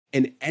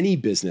in any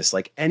business,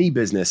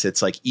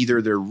 it's like either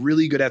they're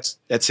really good at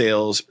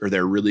sales or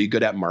they're really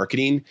good at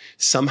marketing.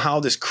 Somehow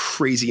this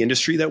crazy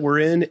industry that we're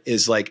in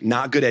is like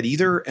not good at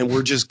either. And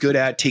we're just good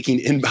at taking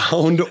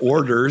inbound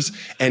orders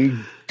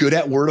and good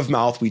at word of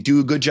mouth. We do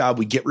a good job.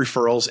 We get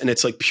referrals, and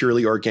it's like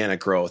purely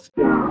organic growth.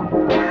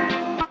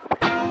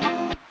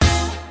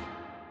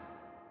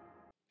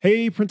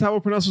 Hey,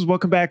 Printavo Printhouse,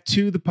 welcome back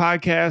to the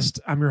podcast.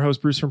 I'm your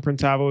host, Bruce from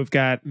Printavo. We've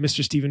got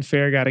Mr. Stephen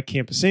Farag out of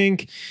Campus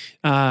Inc.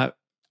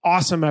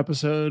 Awesome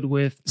episode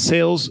with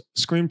sales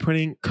screen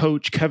printing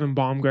coach Kevin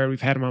Baumgart. We've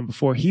had him on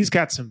before. He's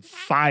got some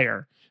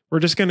fire.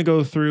 We're just going to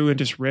go through and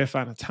just riff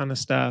on a ton of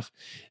stuff.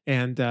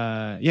 And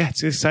yeah,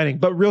 it's exciting.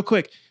 But real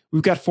quick,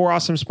 we've got 4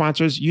 awesome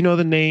sponsors. You know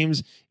the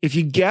names. If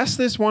you guess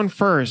this one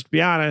first, be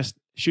honest,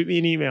 shoot me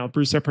an email,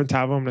 Bruce at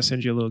Printavo. I'm going to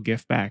send you a little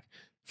gift back.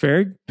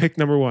 Farag, pick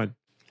number 1.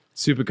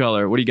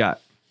 Supercolor. What do you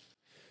got?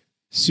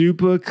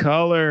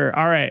 Supercolor.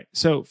 All right.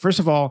 So first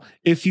of all,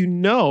 if you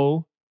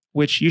know,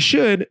 which you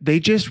should,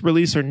 they just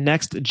released their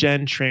next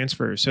gen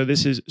transfer. So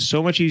this is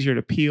so much easier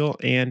to peel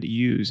and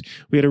use.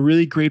 We had a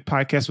really great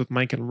podcast with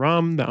Mike and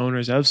Rum, the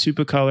owners of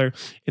Supercolor,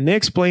 and they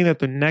explained that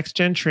the next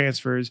gen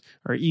transfers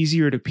are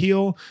easier to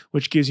peel,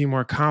 which gives you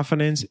more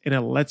confidence and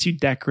it lets you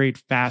decorate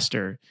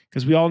faster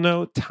because we all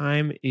know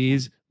time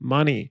is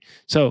money.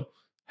 So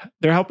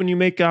they're helping you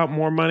make out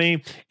more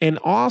money. And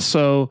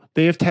also,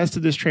 they have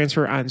tested this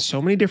transfer on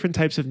so many different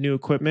types of new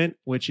equipment,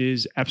 which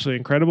is absolutely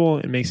incredible.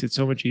 It makes it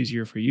so much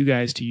easier for you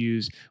guys to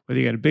use.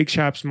 Whether you got a big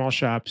shop, small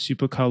shop,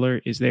 Supercolor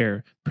is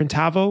there.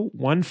 Printavo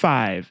 15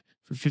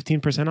 for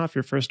 15% off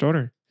your first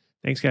order.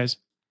 Thanks, guys.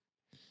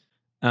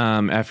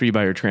 After you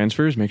buy your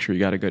transfers, make sure you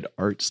got a good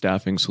art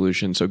staffing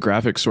solution. So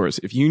Graphic Source,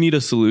 if you need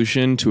a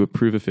solution to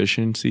improve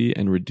efficiency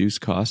and reduce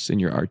costs in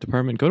your art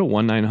department, go to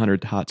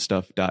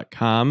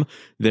 1-900hotstuff.com.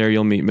 There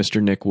you'll meet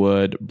Mr. Nick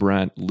Wood,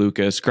 Brent,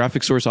 Lucas.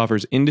 Graphic Source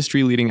offers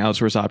industry-leading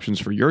outsource options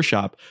for your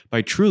shop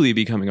by truly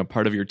becoming a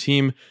part of your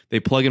team. They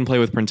plug and play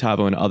with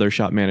Printavo and other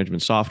shop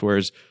management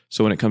softwares.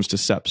 So when it comes to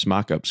SEPs,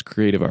 mockups,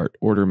 creative art,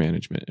 order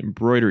management,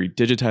 embroidery,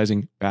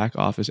 digitizing, back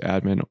office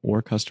admin,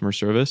 or customer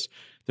service,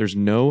 there's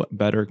no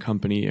better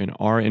company in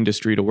our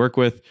industry to work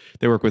with.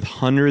 They work with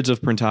hundreds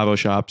of Printavo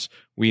shops.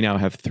 We now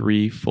have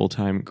 3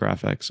 full-time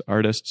graphics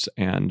artists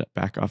and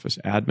back office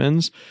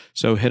admins.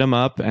 So hit them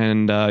up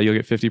and you'll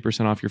get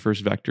 50% off your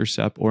first vector,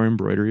 SEP, or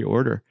embroidery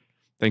order.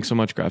 Thanks so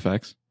much,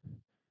 Graphics.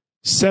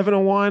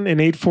 701 and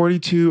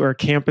 842 are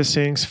Campus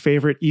Inc.'s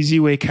favorite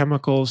Easy Way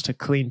chemicals to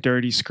clean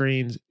dirty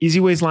screens. Easy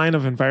Way's line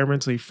of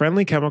environmentally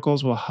friendly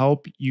chemicals will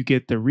help you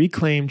get the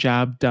reclaim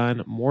job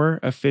done more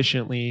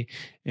efficiently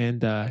and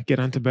get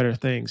onto better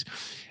things.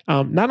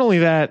 Not only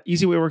that,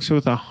 Easy Way works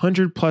with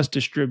 100 plus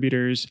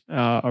distributors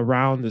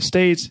around the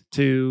states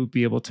to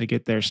be able to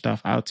get their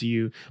stuff out to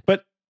you.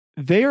 But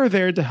they are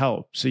there to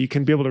help. So you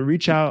can be able to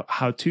reach out,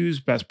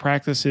 how-tos, best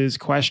practices,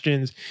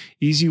 questions.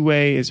 Easy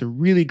Way is a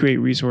really great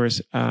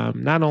resource,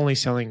 not only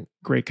selling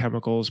great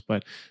chemicals,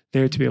 but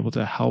there to be able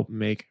to help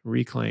make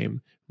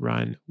Reclaim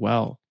run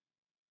well.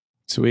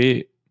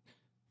 Sweet.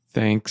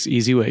 Thanks,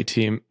 Easy Way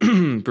team.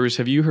 Bruce,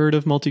 have you heard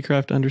of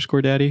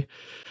Multicraft_Daddy?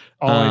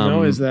 All I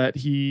know is that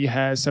he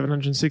has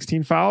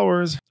 716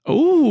 followers.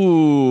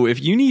 Oh,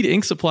 if you need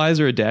ink supplies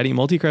or a daddy,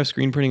 Multicraft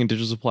Screen Printing and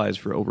Digital Supplies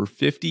for over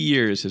 50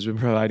 years has been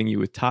providing you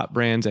with top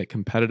brands at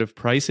competitive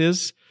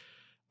prices.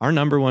 Our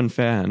number one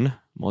fan,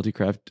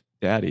 Multicraft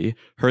Daddy,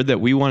 heard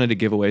that we wanted to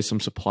give away some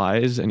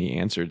supplies and he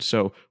answered.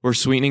 So we're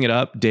sweetening it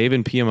up. Dave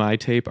and PMI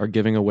Tape are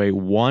giving away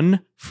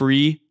 1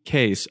 free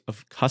case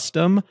of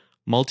custom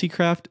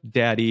Multicraft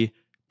Daddy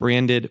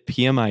branded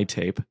PMI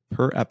tape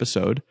per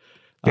episode.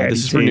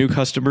 This is for new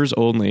customers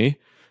only.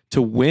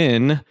 To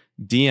win,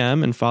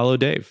 DM and follow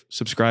Dave.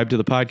 Subscribe to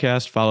the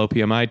podcast, follow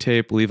PMI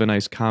Tape, leave a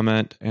nice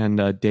comment,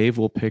 and Dave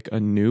will pick a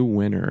new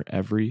winner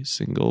every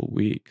single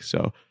week.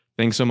 So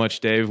thanks so much,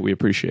 Dave. We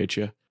appreciate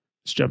you.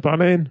 Let's jump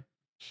on in.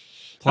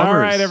 Plumbers. All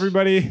right,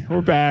 everybody. We're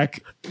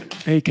back.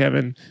 Hey,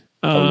 Kevin.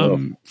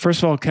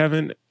 First of all,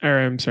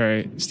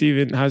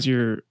 Steven, how's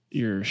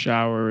your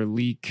shower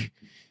leak?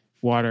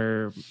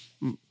 Water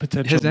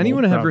potential. Has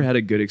anyone ever had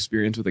a good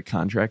experience with a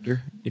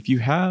contractor? If you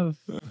have,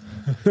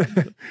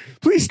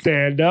 please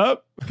stand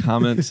up,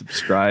 comment,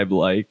 subscribe,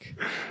 like.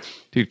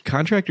 Dude,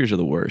 contractors are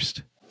the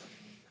worst.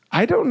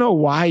 I don't know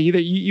why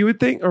either. You would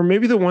think, or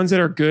maybe the ones that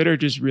are good are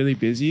just really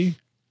busy,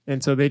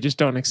 and so they just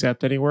don't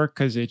accept any work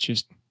because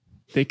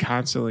they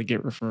constantly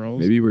get referrals.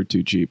 Maybe we're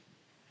too cheap.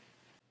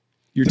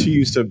 You're too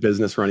used to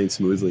business running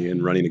smoothly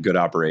and running a good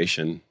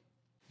operation.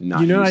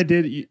 You know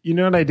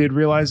what I did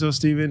realize though,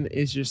 Steven,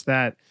 is just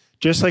that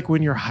just like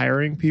when you're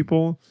hiring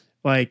people,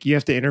 like you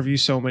have to interview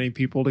so many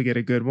people to get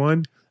a good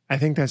one. I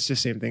think that's the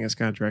same thing as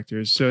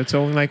contractors. So it's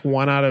only like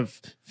 1 out of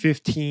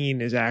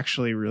 15 is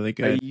actually really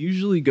good. I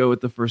usually go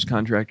with the first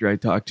contractor I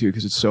talk to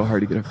because it's so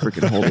hard to get a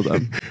freaking hold of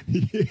them.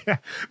 Yeah.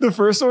 The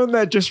first one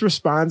that just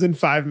responds in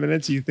 5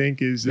 minutes, you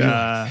think is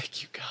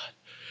thank you, God.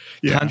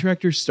 Yeah.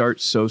 Contractors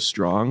start so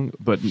strong,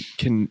 but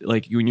can,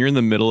 like, when you're in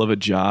the middle of a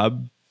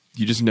job,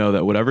 you just know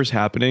that whatever's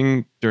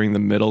happening during the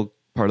middle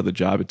part of the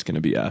job, it's going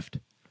to be effed.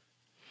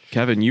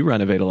 Kevin, you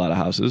renovate a lot of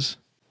houses.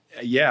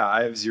 Yeah,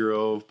 I have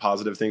zero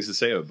positive things to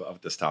say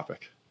about this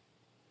topic.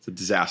 It's a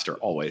disaster,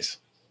 always.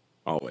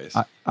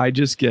 I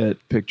just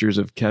get pictures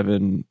of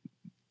Kevin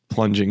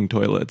plunging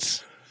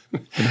toilets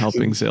and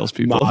helping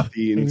salespeople.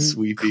 Mopping,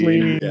 sweeping,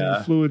 cleaning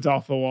fluids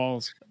off the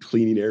walls.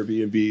 Cleaning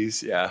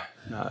Airbnbs. Yeah,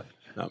 not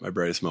my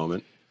brightest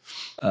moment.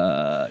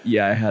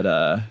 Yeah, I had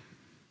a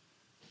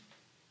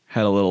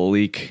little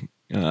leak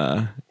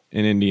in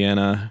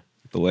Indiana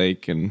at the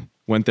lake, and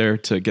went there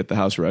to get the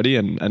house ready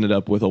and ended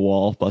up with a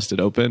wall busted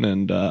open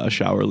and a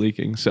shower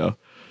leaking. So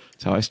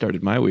that's how I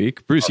started my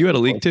week. Bruce, you had a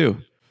leak too.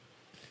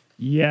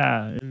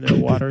 Yeah, and the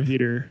water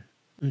heater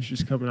was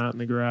just coming out in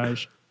the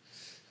garage.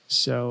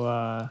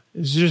 So it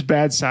was just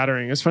bad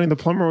soldering. It's funny. The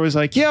plumber was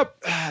like,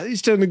 "Yep,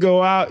 these tend to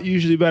go out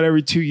usually about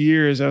every 2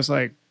 years." I was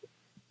like,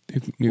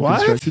 New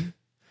 "What?" constructed?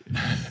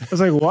 I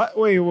was like, "What?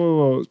 Wait,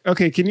 whoa.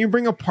 Okay, can you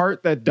bring a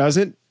part that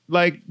doesn't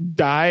like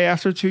die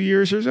after 2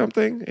 years or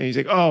something?" And he's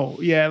like, "Oh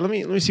yeah, let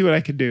me see what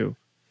I could do."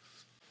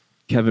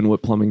 Kevin,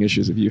 what plumbing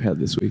issues have you had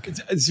this week?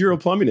 It's zero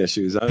plumbing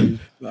issues. I'm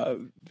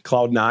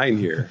cloud 9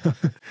 here.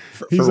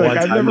 He's like,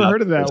 "I've never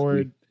heard of that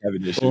word."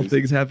 Well,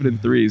 things happen in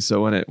threes,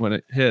 so when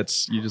it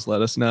hits, you just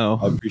let us know.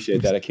 I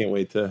appreciate that. I can't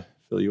wait to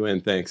fill you in.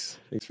 Thanks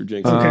for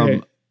jinxing.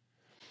 Okay.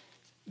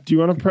 Do you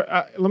want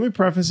to? Let me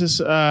preface this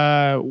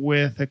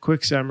with a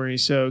quick summary.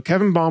 So,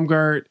 Kevin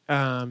Baumgart,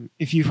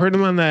 if you've heard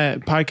him on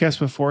the podcast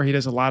before, he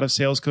does a lot of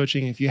sales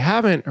coaching. If you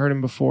haven't heard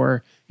him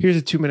before, here's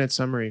a 2-minute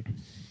summary.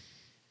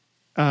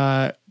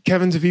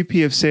 Kevin's a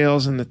VP of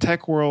sales in the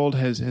tech world,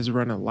 has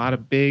run a lot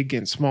of big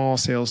and small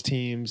sales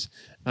teams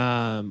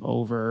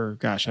over,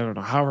 gosh, I don't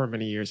know, however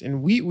many years.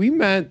 And we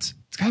met,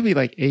 it's got to be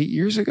like 8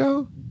 years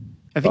ago.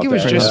 I think it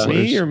was just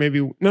me, or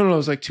maybe, no, it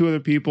was like 2 other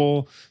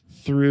people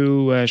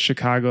through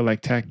Chicago,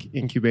 like tech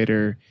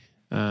incubator.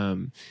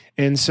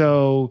 And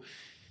so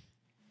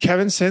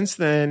Kevin since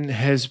then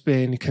has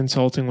been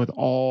consulting with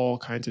all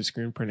kinds of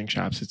screen printing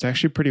shops. It's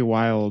actually pretty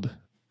wild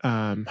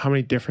how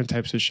many different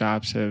types of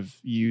shops have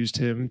used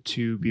him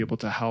to be able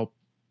to help,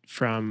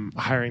 from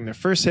hiring their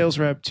first sales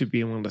rep to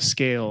being able to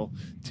scale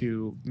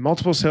to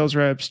multiple sales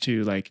reps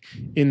to like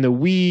in the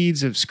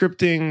weeds of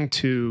scripting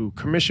to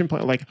commission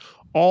plan, like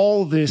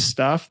all this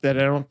stuff that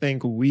I don't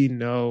think we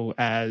know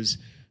as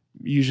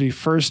usually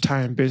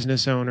first-time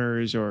business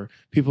owners or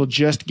people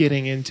just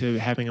getting into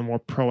having a more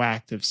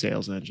proactive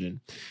sales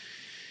engine.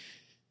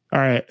 All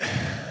right.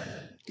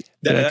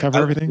 Did I cover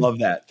everything? Love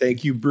that.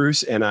 Thank you,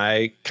 Bruce. And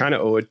I kind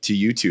of owe it to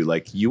you two.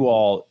 Like you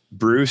all,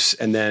 Bruce,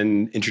 and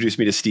then introduced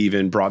me to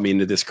Steven, brought me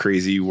into this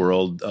crazy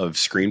world of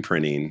screen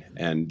printing.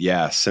 And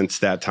yeah, since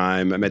that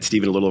time, I met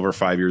Steven a little over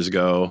 5 years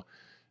ago,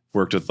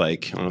 worked with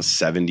like, I don't know,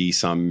 70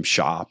 some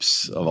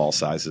shops of all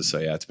sizes. So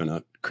yeah, it's been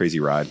a crazy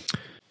ride.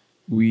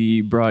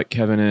 We brought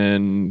Kevin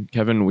in.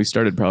 Kevin, we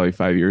started probably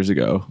 5 years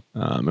ago.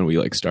 And we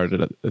like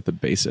started at the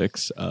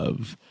basics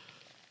of,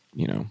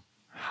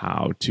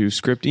 how to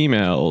script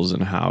emails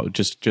and how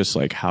just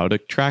like how to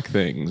track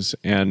things.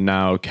 And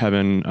now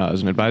Kevin,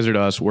 as an advisor to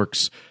us,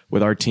 works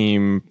with our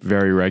team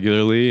very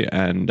regularly,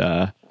 and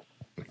our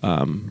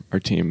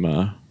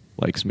team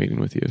likes meeting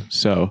with you.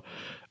 So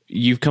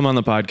you've come on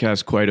the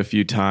podcast quite a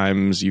few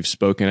times. You've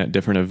spoken at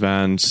different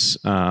events.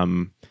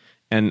 And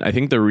I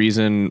think the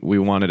reason we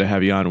wanted to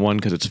have you on, one,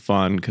 because it's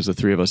fun, because the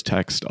three of us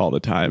text all the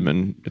time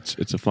and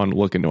it's a fun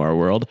look into our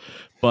world.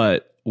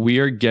 But we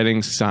are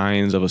getting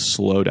signs of a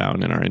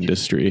slowdown in our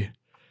industry.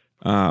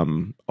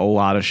 A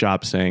lot of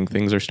shops saying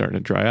things are starting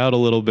to dry out a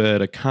little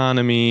bit,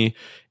 economy.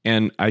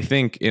 And I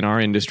think in our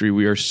industry,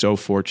 we are so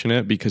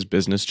fortunate because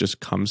business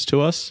just comes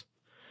to us.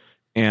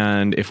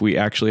 And if we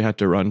actually had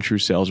to run true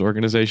sales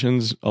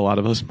organizations, a lot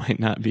of us might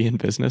not be in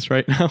business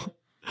right now.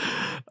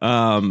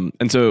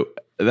 And so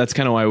that's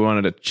kind of why we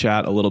wanted to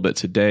chat a little bit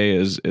today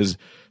is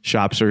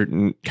shops are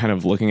kind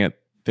of looking at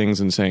things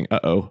and saying,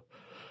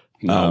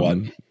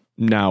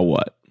 now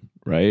what?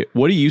 Right?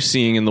 What are you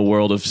seeing in the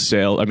world of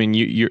sales? I mean,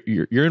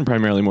 you're in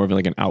primarily more of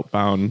like an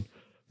outbound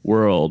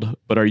world,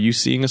 but are you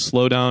seeing a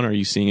slowdown? Are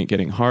you seeing it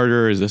getting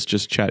harder? Is this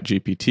just Chat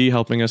GPT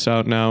helping us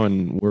out now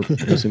and we're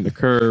missing the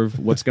curve?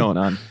 What's going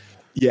on?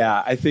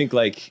 Yeah, I think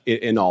like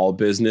in all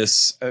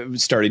business,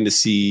 starting to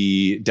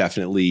see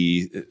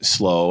definitely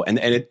slow, and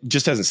it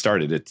just hasn't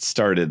started. It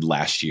started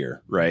last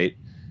year, right?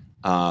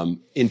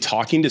 In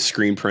talking to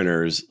screen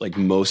printers, like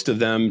most of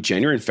them,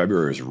 January and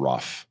February is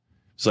rough.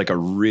 It's like a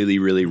really,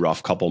 really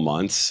rough couple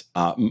months.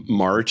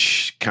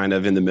 March, kind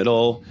of in the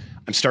middle,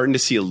 I'm starting to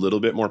see a little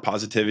bit more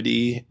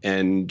positivity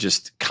and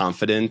just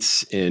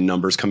confidence in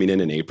numbers coming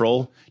in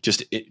April,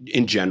 just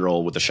in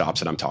general with the shops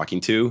that I'm talking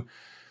to.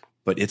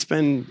 But it's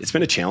been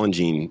a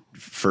challenging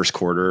first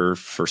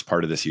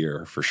part of this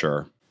year for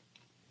sure.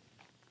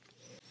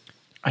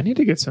 I need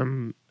to get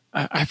some.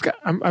 I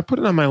put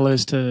it on my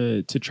list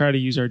to try to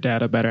use our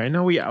data better. I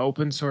know we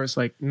open source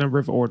like number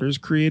of orders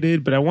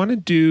created, but I want to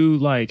do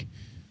like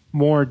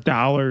more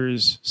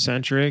dollars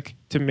centric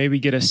to maybe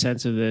get a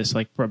sense of this,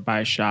 like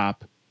by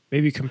shop.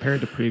 maybe compared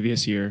to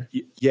previous year.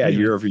 Yeah,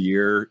 year over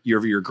year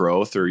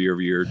growth or year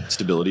over year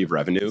stability of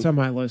revenue. It's on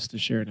my list to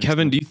share.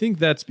 Kevin, do you think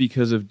that's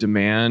because of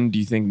demand? Do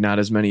you think not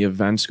as many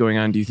events going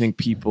on? Do you think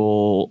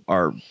people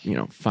are,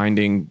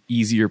 finding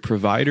easier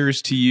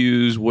providers to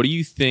use? What do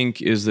you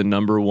think is the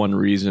number one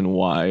reason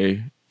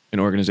why an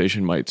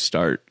organization might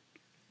start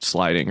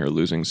sliding or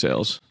losing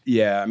sales?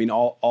 Yeah, I mean,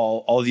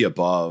 all of the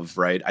above,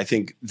 right? I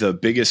think the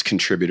biggest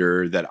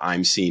contributor that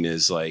I'm seeing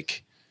is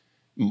like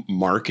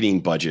marketing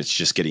budgets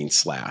just getting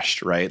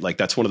slashed, right? Like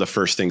that's one of the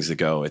first things that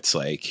go. It's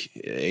like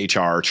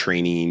HR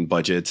training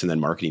budgets and then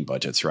marketing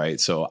budgets, right?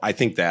 So I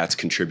think that's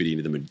contributing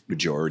to the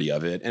majority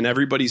of it. And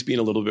everybody's being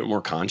a little bit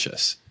more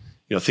conscious.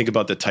 Think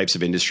about the types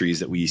of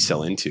industries that we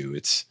sell into.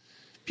 It's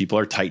people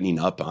are tightening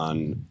up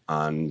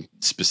on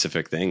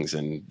specific things.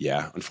 And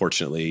yeah,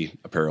 unfortunately,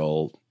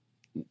 apparel,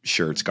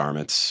 shirts,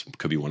 garments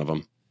could be one of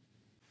them.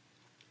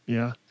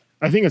 Yeah.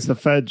 I think it's the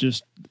Fed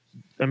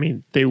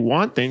they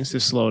want things to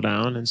slow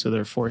down, and so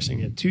they're forcing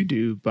it to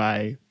do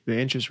by the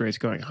interest rates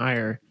going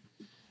higher.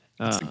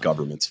 It's the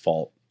government's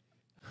fault.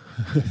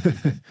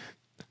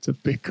 It's a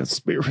big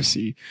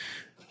conspiracy.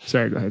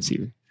 Sorry, go ahead,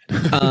 Steven.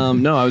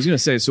 No, I was going to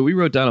say, so we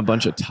wrote down a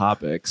bunch of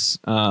topics,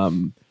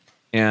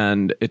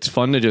 and it's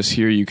fun to just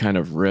hear you kind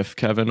of riff,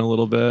 Kevin, a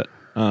little bit.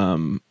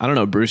 I don't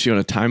know, Bruce, you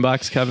want a time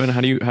box, Kevin?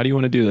 How do you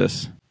want to do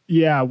this?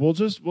 Yeah, we'll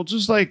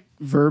just like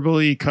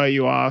verbally cut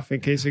you off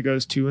in case it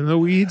goes too in the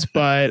weeds.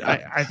 But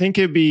I think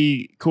it'd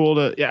be cool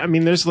to. Yeah, I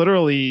mean, there's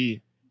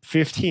literally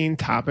 15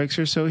 topics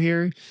or so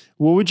here.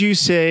 What would you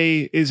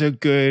say is a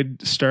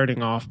good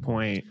starting off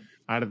point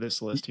out of this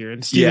list here?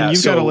 And Steven,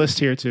 you've got a list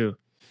here too.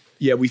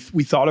 Yeah, we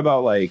thought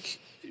about like,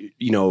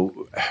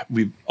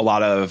 a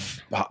lot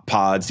of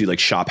pods do like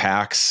shop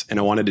hacks, and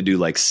I wanted to do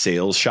like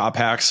sales shop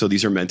hacks. So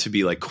these are meant to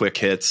be like quick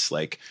hits,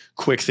 like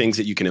quick things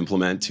that you can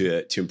implement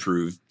to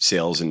improve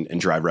sales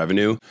and drive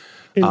revenue.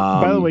 And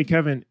by the way,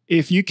 Kevin,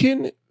 if you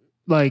can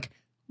like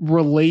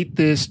relate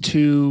this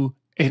to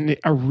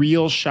a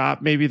real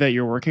shop maybe that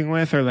you're working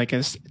with, or like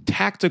as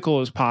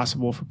tactical as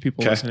possible for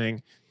people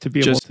listening to be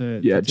able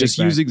to just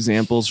use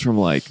examples from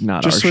like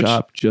not just our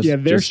shop,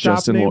 their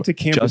shop name to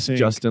Campus Inc.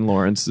 Justin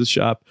Lawrence's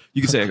shop.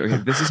 You can say, okay,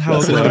 this is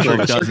how Commercial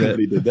does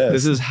it.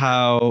 This is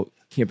how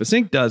Campus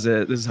Inc. does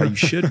it. This is how you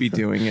should be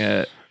doing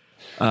it.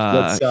 We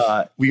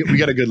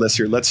got a good list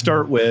here. Let's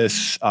start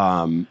with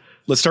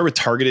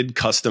targeted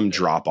custom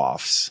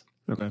drop-offs.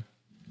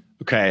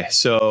 Okay.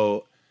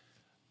 So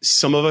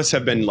some of us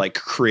have been like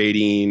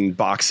creating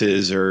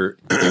boxes or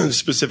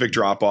specific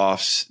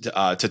drop-offs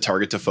to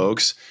target to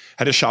folks.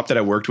 I had a shop that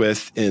I worked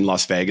with in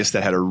Las Vegas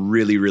that had a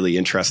really, really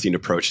interesting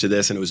approach to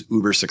this, and it was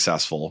uber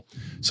successful.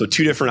 So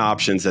two different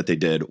options that they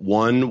did.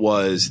 One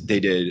was they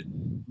did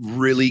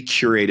really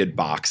curated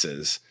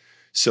boxes.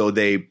 So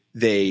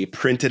they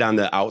printed on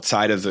the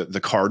outside of the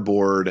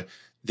cardboard.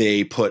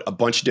 They put a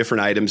bunch of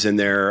different items in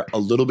there, a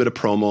little bit of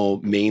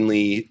promo,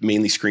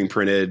 mainly screen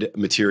printed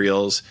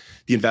materials.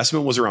 The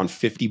investment was around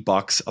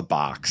 $50 a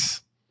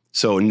box.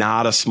 So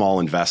not a small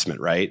investment,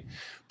 right?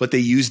 But they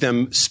used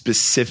them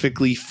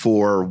specifically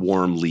for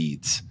warm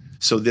leads.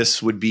 So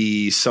this would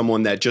be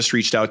someone that just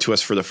reached out to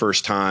us for the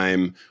first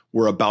time.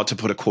 We're about to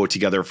put a quote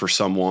together for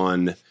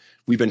someone.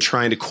 We've been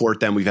trying to court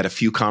them. We've had a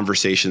few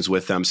conversations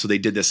with them. So they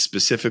did this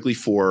specifically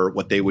for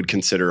what they would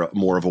consider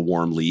more of a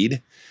warm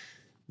lead.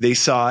 They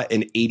saw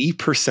an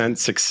 80%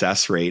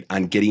 success rate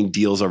on getting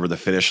deals over the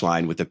finish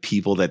line with the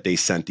people that they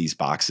sent these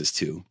boxes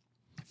to.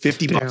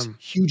 $50,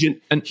 huge.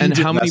 And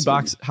how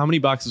many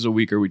boxes a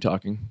week are we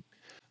talking?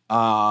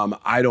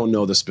 I don't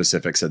know the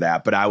specifics of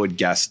that, but I would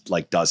guess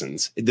like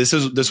dozens.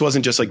 This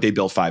wasn't just like they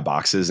built 5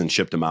 boxes and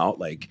shipped them out.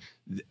 Like,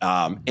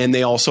 and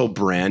they also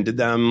branded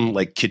them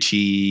like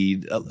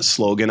kitschy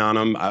slogan on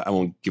them. I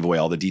won't give away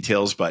all the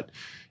details, but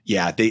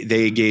yeah,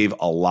 they gave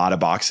a lot of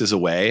boxes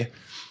away.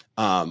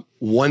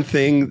 One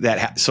thing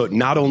so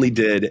not only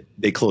did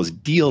they close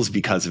deals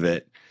because of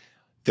it,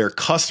 their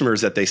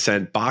customers that they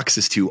sent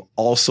boxes to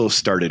also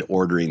started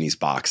ordering these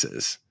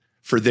boxes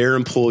for their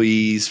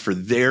employees, for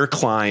their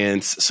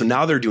clients. So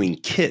now they're doing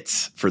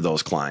kits for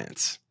those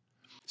clients.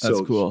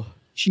 That's cool.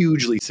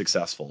 Hugely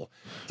successful.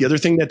 The other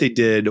thing that they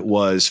did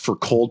was for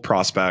cold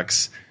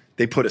prospects,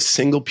 they put a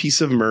single piece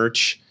of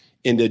merch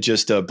into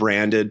just a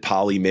branded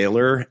poly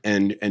mailer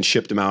and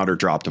shipped them out or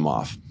dropped them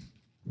off.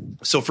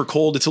 So for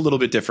cold, it's a little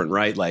bit different,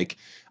 right? Like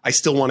I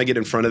still want to get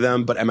in front of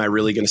them, but am I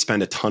really going to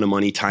spend a ton of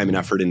money, time, and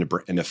effort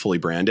into fully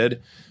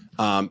branded?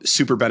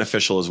 Super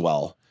beneficial as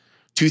well.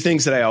 Two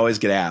things that I always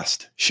get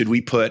asked: should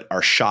we put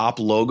our shop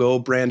logo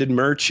branded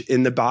merch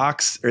in the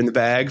box or in the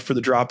bag for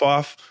the drop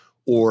off,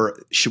 or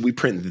should we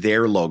print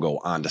their logo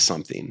onto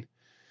something?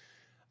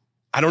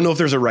 I don't know if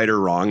there's a right or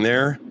wrong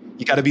there.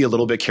 You got to be a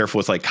little bit careful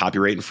with like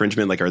copyright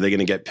infringement. Like, are they going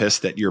to get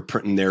pissed that you're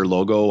printing their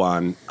logo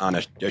on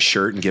a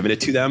shirt and giving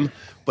it to them?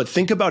 But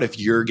think about if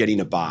you're getting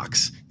a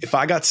box. If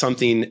I got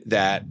something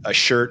that a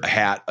shirt, a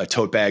hat, a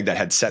tote bag that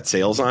had set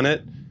sales on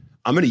it,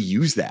 I'm going to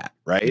use that,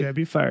 right? Yeah,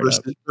 be fired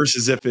up.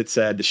 Versus if it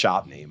said the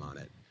shop name on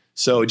it.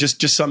 So just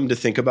something to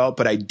think about.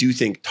 But I do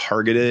think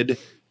targeted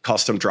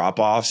custom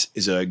drop-offs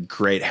is a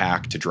great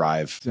hack to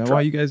drive. Is that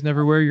why you guys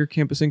never wear your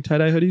campusing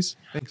tie-dye hoodies?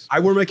 Thanks. I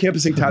wear my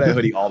campusing tie-dye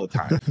hoodie all the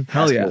time.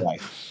 Hell yeah.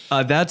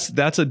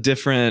 That's a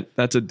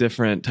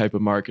different type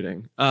of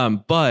marketing.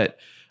 But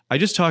I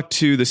just talked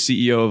to the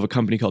CEO of a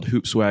company called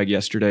Hoop Swag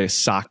yesterday, a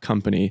sock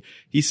company.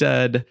 He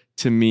said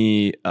to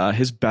me,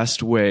 his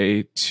best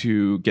way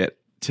to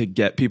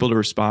get people to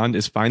respond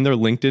is find their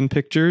LinkedIn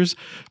pictures,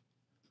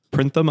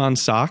 print them on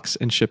socks,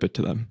 and ship it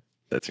to them.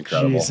 That's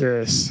incredible.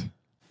 Jesus.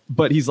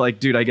 But he's like,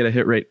 dude, I get a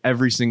hit rate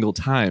every single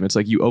time. It's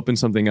like you open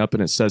something up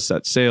and it says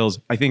set sales.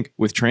 I think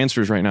with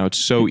transfers right now, it's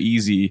so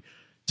easy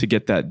to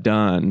get that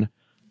done.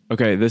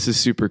 Okay, this is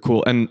super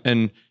cool.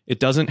 And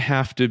it doesn't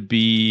have to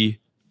be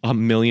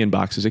 1 million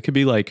boxes. It could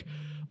be like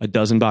a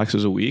dozen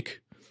boxes a week,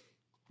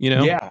 you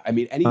know? Yeah. I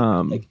mean,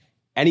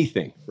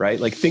 anything, right?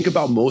 Like think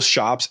about most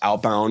shops'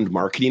 outbound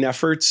marketing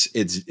efforts.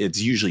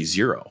 It's usually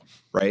zero,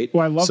 right?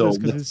 Well, I love this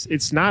because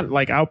it's not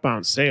like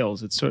outbound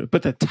sales. It's sort of,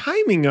 but the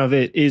timing of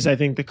it is, I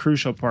think, the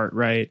crucial part,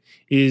 right?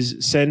 Is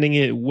sending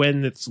it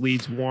when its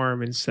lead's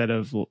warm instead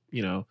of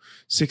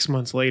 6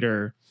 months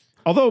later.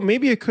 Although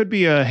maybe it could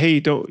be a,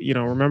 hey, don't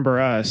remember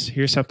us?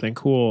 Here's something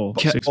cool.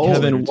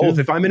 Kevin,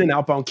 if I'm in an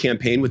outbound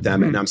campaign with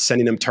them and I'm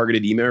sending them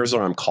targeted emails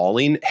or I'm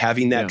calling,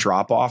 having that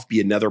drop off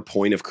be another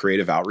point of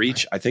creative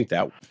outreach. I think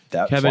that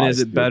Kevin, is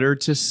it better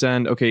to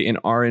send, in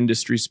our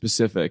industry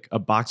specific, a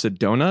box of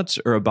donuts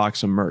or a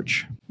box of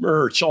merch?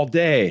 Merch all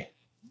day.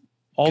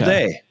 All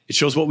day. It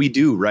shows what we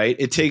do, right?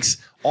 It takes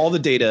all the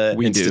data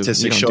and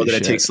statistics show that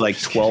it takes like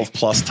 12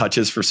 plus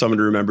touches for someone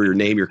to remember your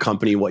name, your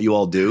company, what you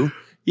all do.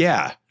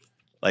 Yeah.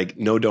 Like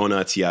no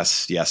donuts,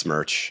 yes,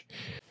 merch.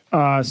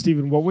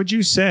 Steven, what would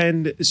you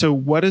send? So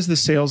what is the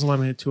sales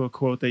limit to a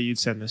quote that you'd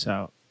send this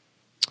out?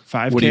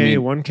 5K,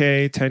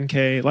 1K,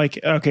 10K? Like,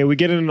 okay, we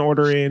get an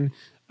order in.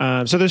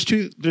 So there's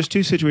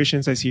two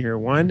situations I see here.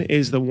 One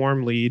is the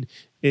warm lead,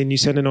 and you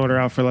send an order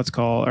out for, let's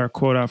call our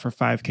quote out for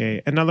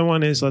 5K. Another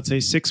one is, let's say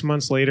 6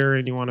 months later,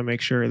 and you want to make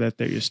sure that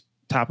they're just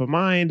top of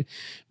mind.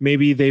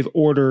 Maybe they've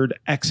ordered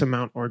X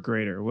amount or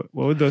greater. What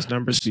would those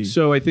numbers be?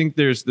 So I think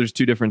there's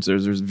two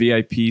differences. There's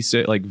VIP,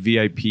 like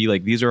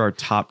these are our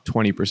top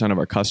 20% of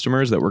our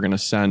customers that we're going to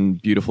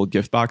send beautiful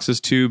gift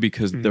boxes to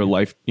because their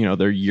life,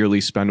 their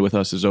yearly spend with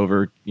us is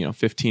over,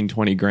 15,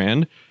 20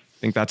 grand. I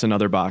think that's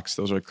another box.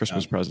 Those are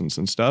Christmas presents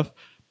and stuff.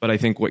 But I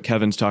think what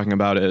Kevin's talking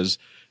about is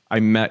I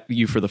met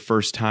you for the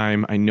first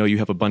time. I know you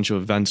have a bunch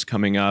of events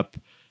coming up.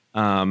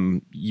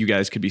 You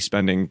guys could be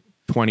spending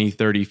 $20,000,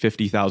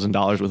 $30,000,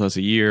 $50,000 with us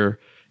a year,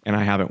 and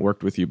I haven't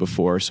worked with you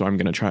before, so I'm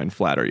going to try and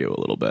flatter you a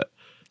little bit.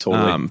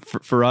 Totally.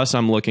 For us,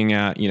 I'm looking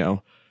at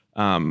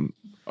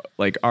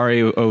like our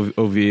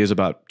AOV is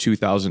about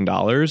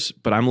 $2,000,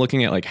 but I'm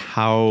looking at like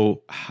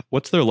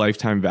what's their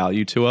lifetime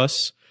value to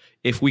us?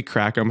 If we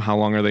crack them, how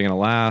long are they going to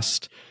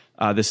last?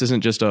 This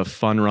isn't just a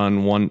fun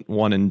run,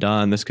 one and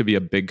done. This could be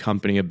a big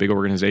company, a big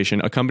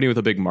organization, a company with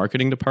a big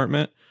marketing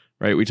department.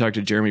 Right. We talked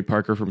to Jeremy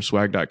Parker from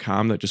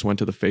swag.com that just went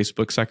to the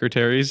Facebook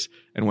secretaries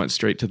and went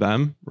straight to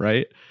them.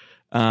 Right.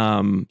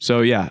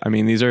 So yeah, I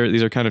mean, these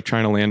are kind of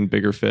trying to land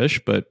bigger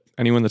fish, but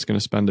anyone that's going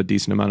to spend a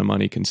decent amount of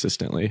money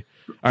consistently.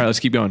 All right, let's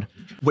keep going.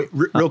 Wait,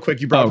 real quick.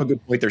 You brought up a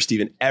good point there,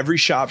 Steven. Every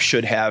shop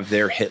should have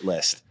their hit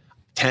list.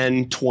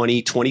 10,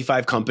 20,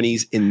 25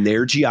 companies in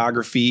their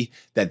geography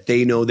that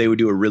they know they would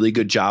do a really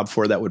good job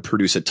for that would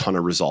produce a ton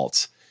of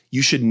results.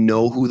 You should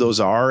know who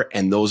those are,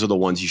 and those are the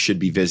ones you should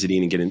be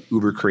visiting and getting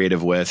uber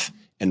creative with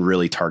and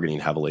really targeting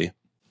heavily.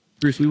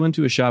 Bruce, we went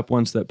to a shop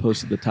once that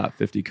posted the top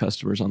 50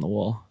 customers on the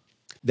wall.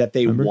 That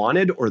they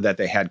wanted or that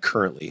they had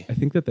currently? I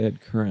think that they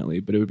had currently,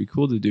 but it would be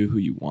cool to do who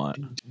you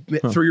want.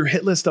 Throw your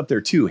hit list up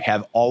there too.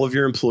 Have all of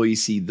your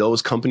employees see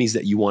those companies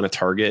that you want to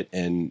target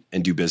and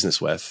do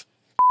business with.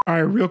 All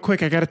right, real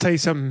quick, I got to tell you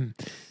something.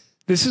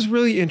 This is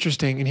really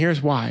interesting, and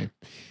here's why.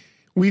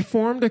 We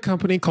formed a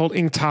company called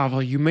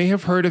Printavo. You may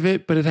have heard of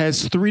it, but it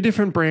has 3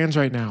 different brands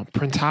right now: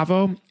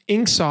 Printavo,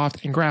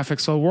 Inksoft, and Graphics.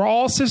 So we're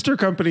all sister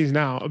companies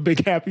now, a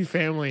big happy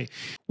family.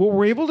 What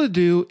we're able to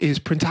do is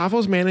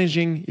Printavo's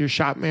managing your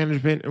shop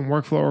management and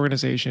workflow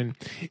organization.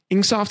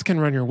 Inksoft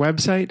can run your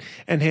website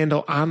and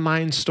handle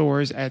online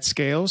stores at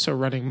scale. So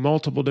running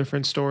multiple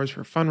different stores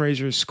for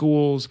fundraisers,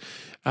 schools,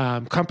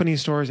 company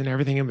stores, and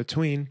everything in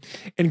between.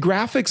 And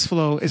Graphics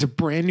Flow is a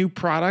brand new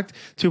product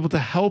to be able to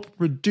help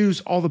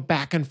reduce all the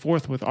back and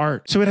forth with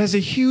art. So it has a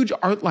huge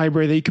art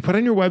library that you can put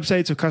on your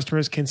website so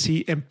customers can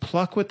see and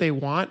pluck what they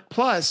want.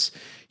 Plus,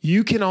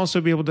 you can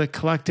also be able to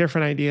collect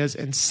different ideas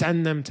and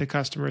send them to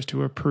customers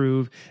to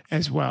approve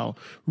as well.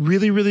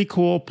 Really, really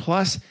cool.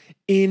 Plus,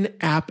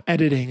 in-app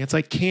editing. It's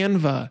like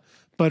Canva,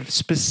 but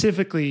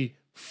specifically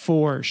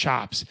for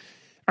shops.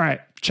 All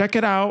right, check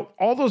it out.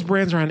 All those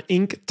brands are on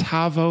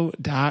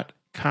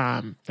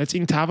Printavo.com. That's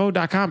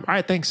Printavo.com. All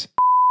right, thanks.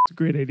 It's a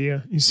great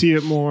idea. You see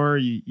it more,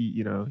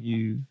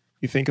 you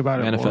think about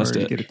it Manifest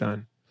more, it. you get it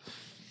done.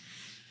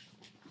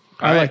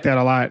 I like that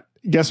a lot.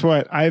 Guess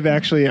what? I'm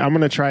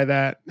going to try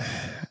that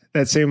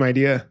same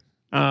idea.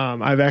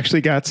 I've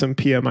actually got some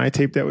PMI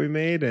tape that we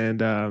made,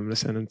 and I'm going to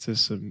send it to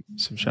some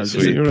shops.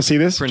 You want to see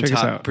this? Check this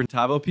out.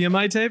 Printavo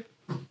PMI tape?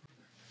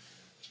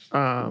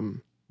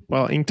 Well,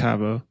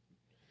 Printavo.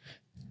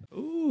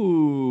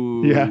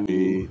 Ooh. Yeah.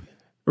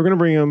 We're going to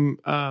bring him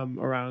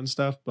around and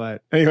stuff.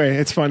 But anyway,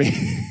 it's funny.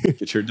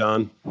 Get your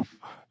done. All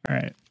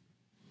right.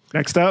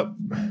 Next up,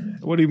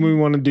 what do we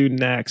want to do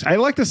next? I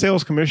like the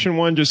sales commission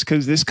one just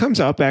because this comes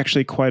up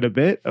actually quite a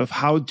bit of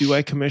how do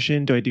I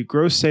commission? Do I do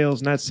gross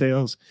sales, net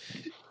sales?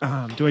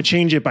 Do I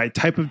change it by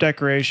type of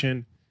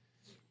decoration?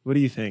 What do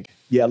you think?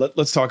 Yeah,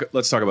 let's talk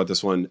about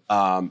this one.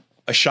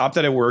 A shop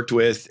that I worked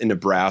with in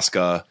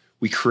Nebraska,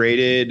 we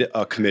created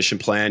a commission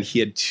plan. He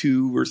had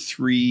 2 or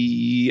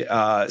 3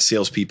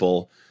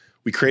 salespeople.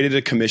 We created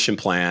a commission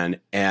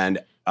plan, and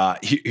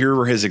here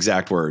were his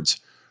exact words: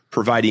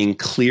 providing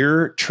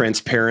clear,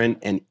 transparent,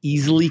 and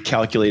easily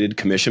calculated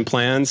commission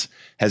plans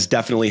has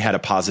definitely had a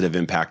positive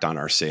impact on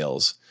our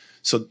sales.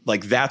 So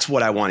like, that's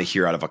what I want to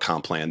hear out of a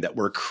comp plan, that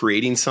we're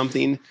creating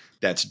something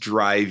that's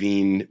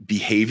driving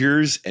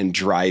behaviors and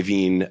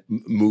driving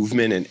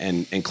movement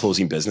and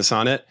closing business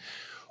on it.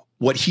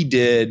 What he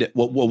did,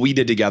 what we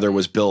did together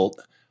was built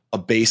a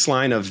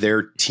baseline of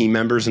their team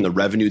members and the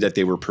revenue that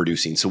they were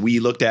producing. So we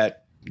looked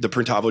at the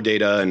Printavo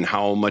data and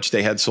how much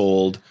they had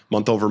sold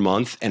month over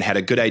month and had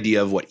a good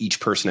idea of what each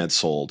person had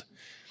sold.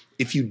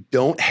 If you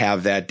don't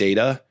have that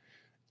data,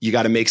 you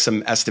got to make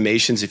some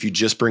estimations. If you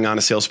just bring on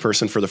a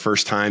salesperson for the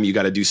first time, you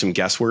got to do some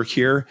guesswork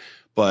here.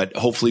 But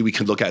hopefully we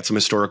can look at some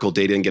historical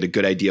data and get a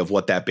good idea of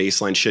what that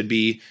baseline should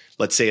be.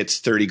 Let's say it's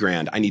 30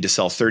 grand. I need to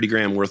sell 30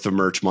 grand worth of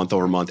merch month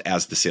over month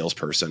as the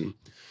salesperson.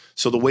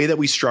 So the way that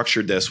we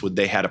structured this,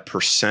 they had a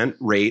percent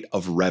rate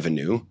of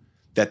revenue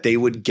that they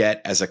would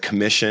get as a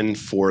commission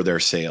for their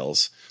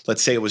sales.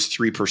 Let's say it was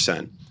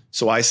 3%.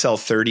 So I sell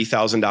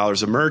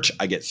 $30,000 of merch.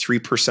 I get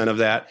 3% of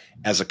that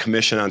as a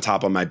commission on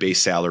top of my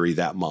base salary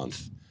that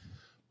month.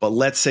 But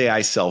let's say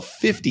I sell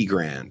 50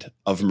 grand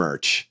of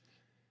merch.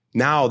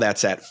 Now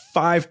that's at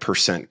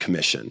 5%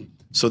 commission.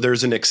 So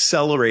there's an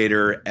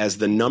accelerator as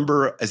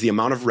the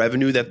amount of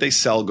revenue that they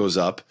sell goes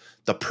up,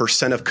 the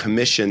percent of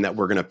commission that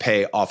we're going to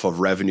pay off of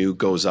revenue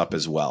goes up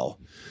as well.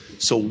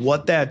 So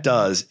what that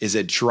does is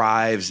it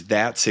drives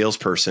that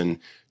salesperson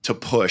to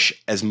push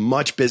as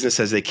much business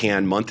as they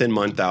can month in,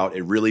 month out.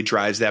 It really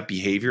drives that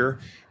behavior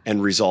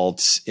and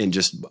results in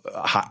just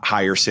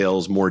higher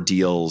sales, more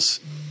deals.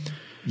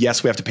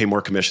 Yes, we have to pay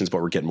more commissions,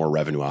 but we're getting more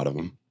revenue out of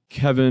them.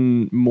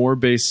 Kevin, more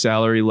base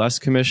salary, less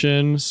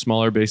commission,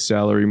 smaller base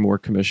salary, more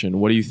commission.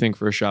 What do you think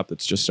for a shop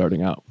that's just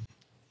starting out?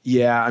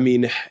 Yeah, I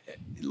mean,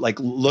 like,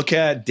 look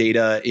at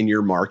data in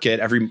your market.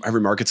 Every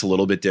market's a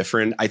little bit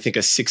different. I think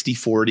a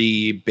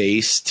 60-40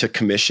 base to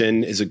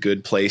commission is a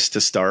good place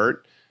to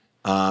start.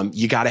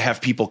 You got to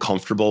have people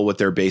comfortable with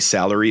their base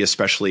salary,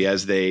 especially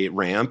as they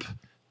ramp.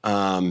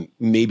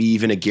 Maybe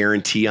even a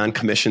guarantee on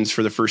commissions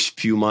for the first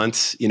few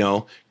months,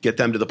 get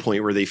them to the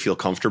point where they feel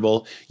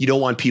comfortable. You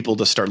don't want people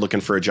to start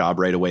looking for a job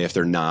right away if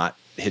they're not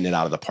hitting it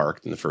out of the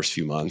park in the first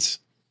few months.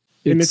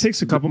 And it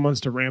takes a couple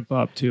months to ramp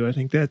up too. I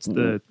think that's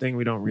the thing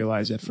we don't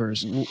realize at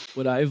first.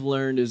 What I've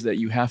learned is that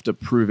you have to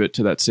prove it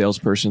to that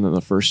salesperson in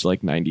the first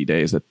 90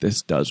 days that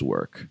this does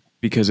work.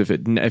 Because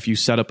if you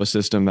set up a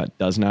system that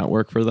does not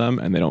work for them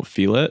and they don't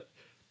feel it,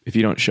 if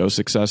you don't show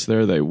success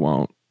there, it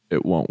won't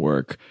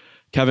work.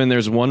 Kevin,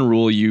 there's one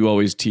rule you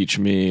always teach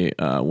me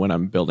when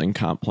I'm building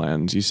comp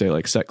plans. You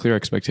say set clear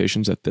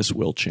expectations that this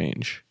will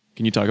change.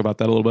 Can you talk about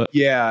that a little bit?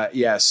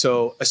 Yeah.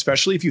 So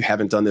especially if you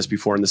haven't done this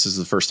before and this is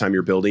the first time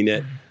you're building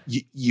it,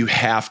 you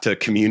have to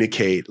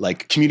communicate.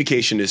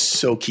 Communication is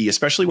so key,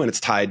 especially when it's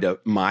tied to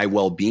my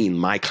well-being,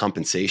 my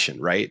compensation,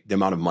 right? The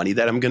amount of money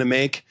that I'm going to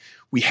make.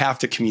 We have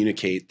to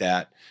communicate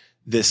that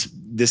this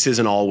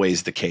isn't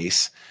always the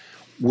case.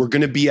 We're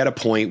going to be at a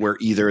point where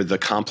either the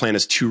comp plan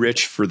is too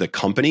rich for the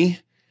company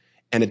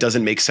and it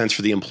doesn't make sense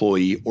for the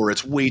employee, or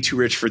it's way too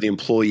rich for the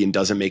employee and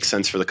doesn't make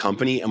sense for the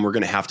company. And we're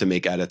going to have to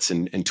make edits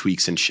and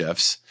tweaks and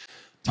shifts.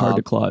 It's hard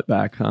to claw it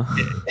back, huh?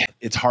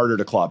 It's harder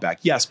to claw it back.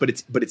 Yes, but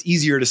it's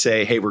easier to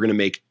say, hey, we're going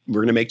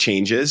to make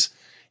changes.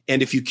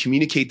 And if you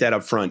communicate that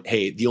up front,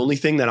 hey, the only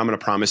thing that I'm going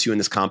to promise you in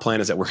this comp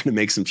plan is that we're going to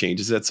make some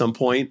changes at some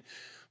point.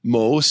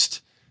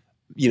 Most,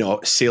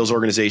 sales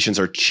organizations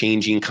are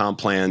changing comp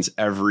plans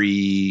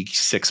every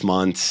 6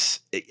 months,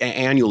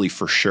 annually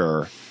for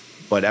sure.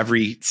 But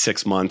every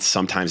 6 months,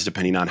 sometimes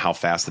depending on how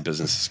fast the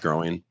business is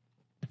growing.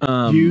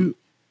 Go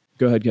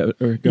ahead, Kevin.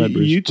 Or go ahead,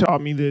 Bruce. You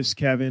taught me this,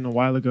 Kevin, a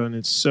while ago, and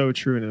it's so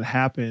true, and it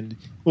happened.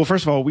 Well,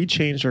 first of all, we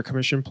changed our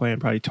commission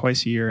plan probably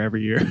twice a year,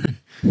 every year,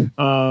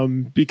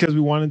 because we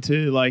wanted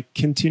to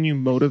continue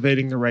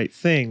motivating the right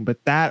thing.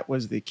 But that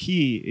was the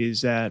key: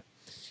 is that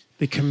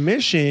the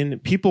commission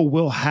people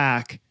will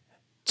hack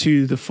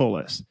to the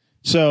fullest.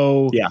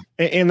 So yeah,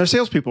 and they're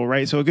salespeople,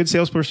 right? So a good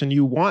salesperson,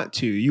 you want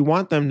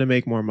them to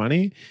make more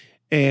money.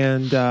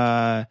 And,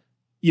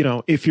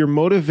 if you're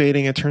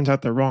motivating, it turns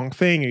out the wrong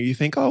thing, or you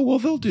think, oh, well,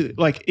 they'll do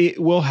it.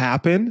 It will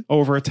happen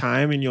over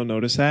time and you'll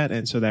notice that.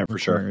 And so that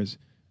requires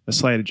a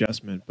slight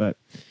adjustment. But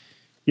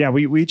yeah,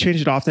 we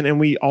change it often. And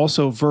we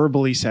also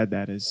verbally said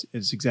that is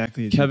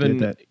exactly as Kevin, you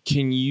did that.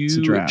 Can you,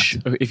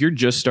 if you're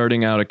just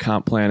starting out a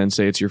comp plan and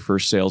say it's your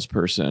first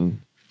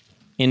salesperson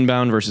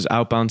inbound versus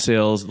outbound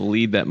sales, the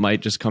lead that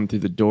might just come through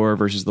the door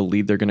versus the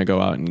lead they're going to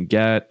go out and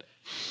get.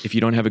 If you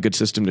don't have a good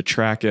system to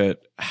track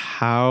it,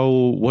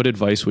 what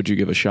advice would you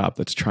give a shop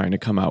that's trying to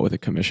come out with a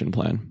commission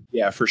plan?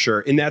 Yeah, for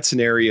sure. In that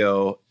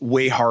scenario,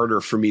 way harder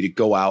for me to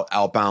go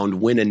outbound,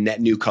 win a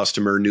net new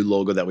customer, new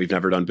logo that we've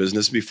never done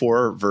business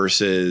before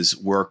versus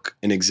work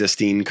an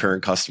existing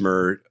current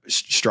customer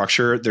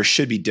structure. There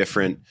should be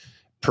different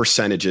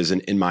percentages,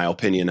 in my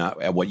opinion,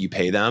 at what you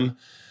pay them.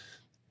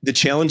 The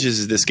challenge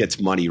is this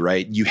gets money,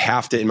 right? You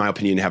have to, in my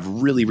opinion, have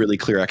really, really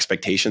clear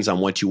expectations on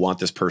what you want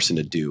this person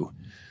to do.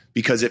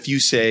 Because if you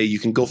say you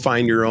can go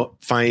find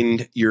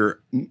your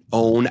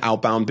own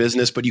outbound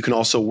business, but you can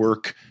also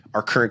work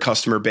our current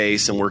customer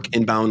base and work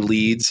inbound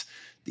leads.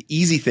 The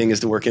easy thing is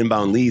to work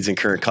inbound leads and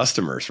current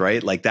customers,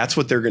 right? Like that's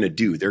what they're going to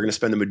do. They're going to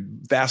spend the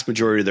vast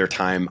majority of their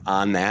time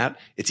on that.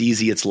 It's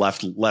easy. It's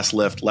less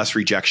lift, less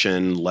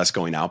rejection, less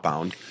going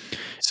outbound.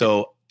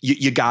 So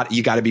you got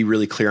to be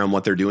really clear on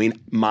what they're doing.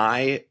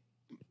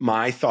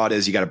 My thought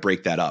is you got to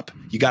break that up.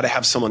 You got to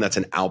have someone that's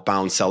an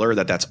outbound seller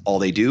that's all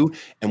they do.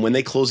 And when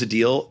they close a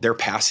deal, they're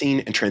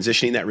passing and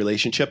transitioning that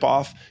relationship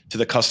off to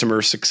the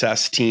customer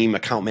success team,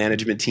 account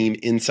management team,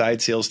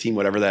 inside sales team,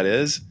 whatever that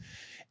is.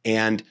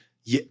 And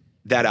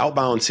that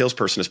outbound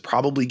salesperson is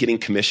probably getting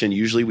commission.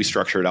 Usually we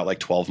structure it out like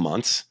 12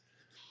 months,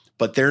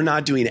 but they're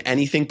not doing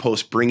anything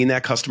post bringing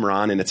that customer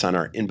on, and it's on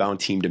our inbound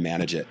team to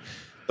manage it.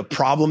 The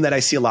problem that I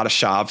see a lot of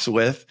shops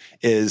with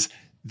is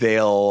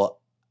they'll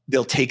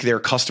take their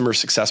customer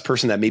success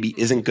person that maybe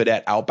isn't good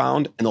at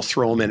outbound, and they'll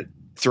throw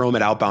them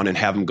at outbound and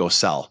have them go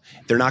sell.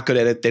 They're not good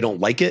at it. They don't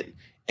like it.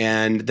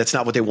 And that's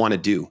not what they want to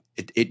do.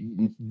 It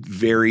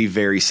very,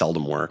 very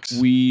seldom works.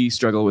 We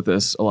struggle with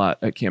this a lot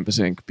at Campus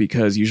Inc.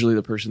 because usually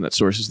the person that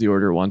sources the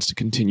order wants to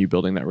continue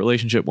building that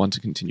relationship, wants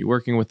to continue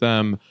working with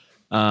them.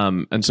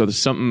 And so there's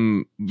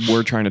something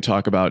we're trying to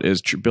talk about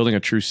is building a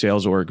true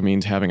sales org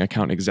means having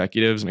account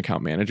executives and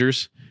account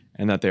managers,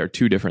 and that they are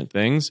two different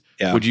things.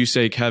 Yeah. Would you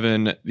say,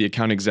 Kevin, the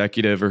account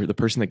executive or the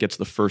person that gets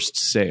the first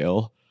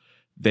sale,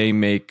 they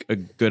make a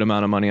good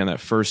amount of money on that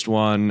first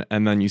one,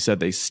 and then you said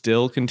they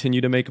still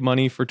continue to make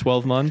money for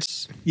 12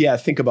 months? Yeah,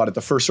 think about it.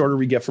 The first order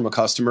we get from a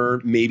customer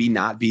maybe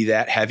not be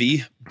that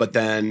heavy, but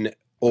then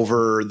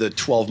over the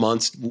 12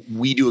 months,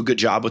 we do a good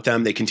job with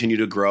them. They continue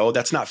to grow.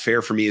 That's not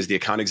fair for me as the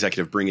account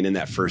executive bringing in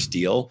that first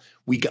deal.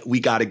 We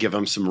got to give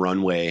them some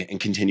runway and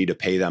continue to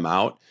pay them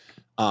out.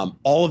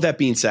 All of that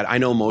being said, I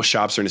know most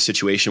shops are in a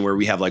situation where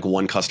we have like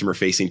one customer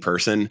facing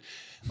person.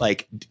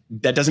 Like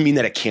that doesn't mean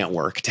that it can't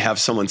work to have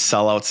someone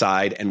sell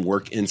outside and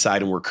work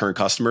inside and work current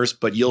customers,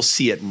 but you'll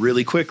see it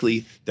really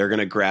quickly. They're going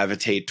to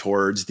gravitate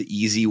towards the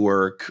easy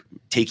work,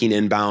 taking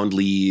inbound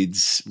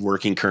leads,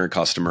 working current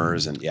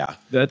customers. And yeah,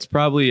 that's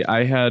probably,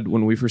 I had,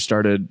 when we first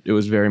started, it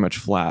was very much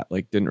flat,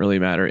 like didn't really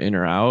matter in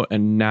or out.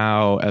 And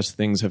now as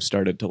things have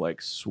started to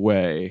like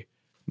sway,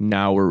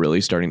 now we're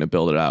really starting to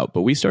build it out.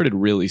 But we started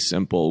really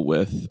simple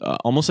with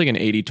almost like an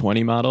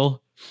 80-20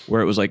 model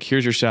where it was like,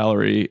 here's your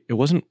salary. It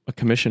wasn't a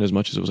commission as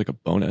much as it was like a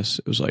bonus.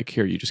 It was like,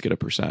 here, you just get a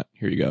 %.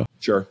 Here you go.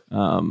 Sure.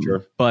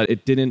 Sure. But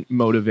it didn't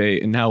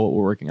motivate. And now what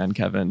we're working on,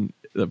 Kevin,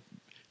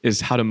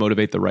 is how to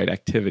motivate the right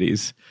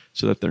activities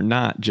so that they're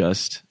not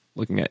just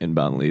looking at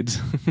inbound leads.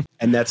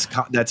 And that's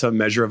a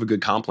measure of a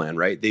good comp plan,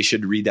 right? They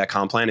should read that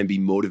comp plan and be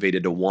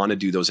motivated to want to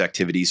do those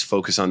activities,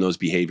 focus on those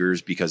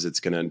behaviors because it's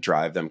going to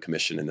drive them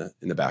commission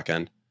in the back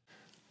end.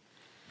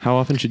 How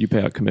often should you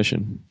pay out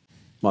commission?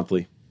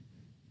 Monthly.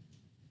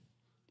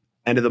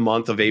 End of the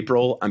month of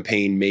April, I'm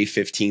paying May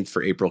 15th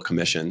for April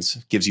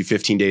commissions. Gives you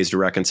 15 days to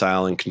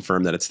reconcile and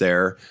confirm that it's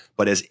there.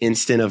 But as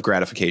instant of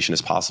gratification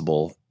as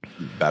possible,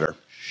 better.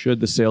 Should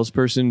the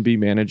salesperson be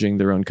managing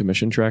their own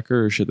commission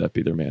tracker, or should that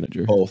be their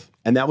manager? Both.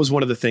 And that was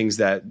one of the things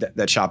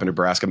that shop in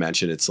Nebraska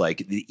mentioned. It's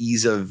like the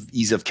ease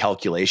of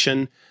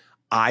calculation.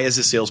 I, as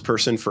a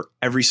salesperson, for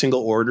every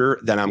single order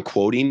that I'm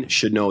quoting,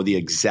 should know the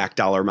exact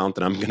dollar amount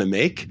that I'm going to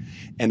make.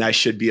 And I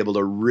should be able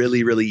to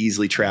really, really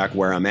easily track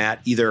where I'm at,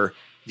 either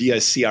via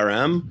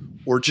CRM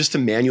or just a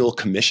manual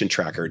commission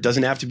tracker. It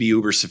doesn't have to be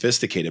uber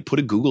sophisticated. Put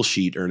a Google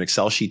sheet or an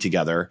Excel sheet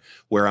together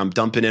where I'm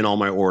dumping in all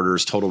my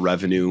orders, total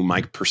revenue,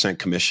 my %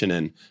 commission,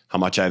 and how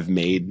much I've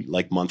made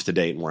like month to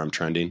date and where I'm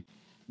trending.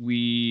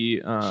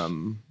 We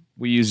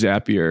use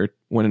Zapier.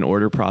 When an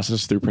order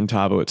processes through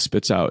Printavo, it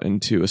spits out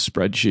into a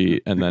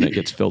spreadsheet and then it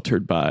gets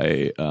filtered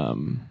by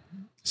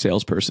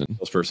salesperson.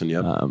 Salesperson,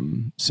 yep.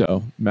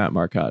 So Matt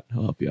Marcotte,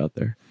 he'll help you out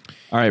there.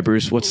 All right,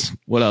 Bruce,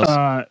 what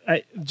else?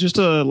 Just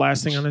a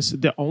last thing on this.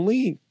 The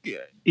only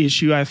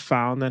issue I've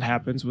found that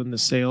happens when the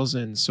sales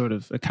and sort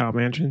of account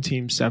management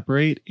teams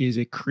separate is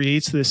it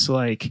creates this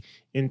like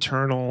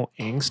internal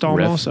angst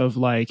almost of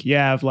like,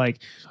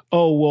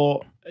 oh,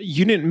 well,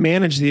 you didn't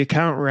manage the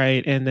account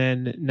right, and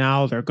then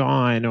now they're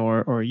gone,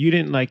 or you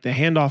didn't like the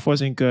handoff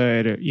wasn't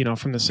good, or,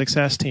 from the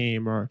success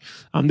team, or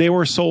they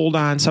were sold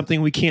on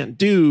something we can't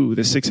do,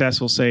 the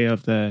success will say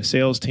of the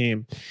sales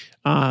team.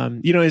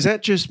 Is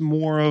that just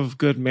more of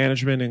good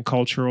management and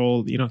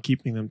cultural,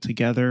 keeping them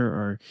together,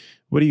 or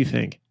what do you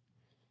think?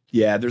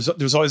 Yeah, there's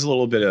always a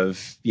little bit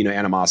of,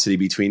 animosity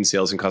between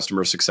sales and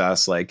customer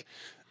success. Like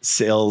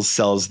sales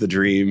sells the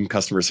dream,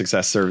 customer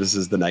success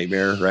services the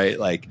nightmare, right?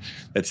 Like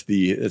it's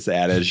the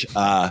adage.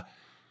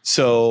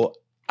 So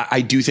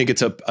I do think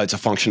it's a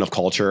function of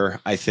culture.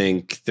 I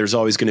think there's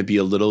always going to be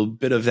a little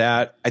bit of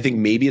that. I think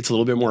maybe it's a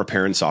little bit more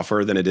apparent in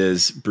software than it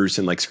is, Bruce,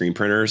 in like screen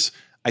printers.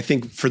 I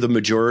think for the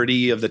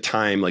majority of the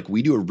time, like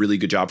we do a really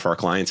good job for our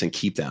clients and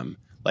keep them.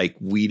 Like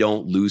we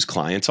don't lose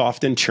clients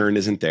often. Churn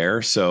isn't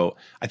there. So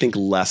I think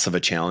less of a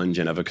challenge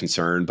and of a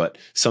concern, but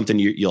something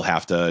you'll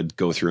have to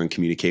go through and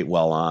communicate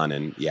well on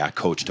and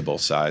coach to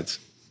both sides.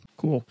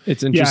 Cool.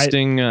 It's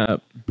interesting,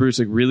 Bruce,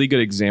 a really good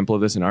example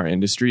of this in our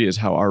industry is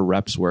how our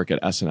reps work at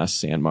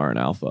SNS, Sanmar, and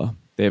Alpha.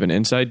 They have an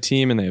inside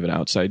team and they have an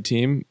outside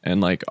team.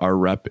 And like our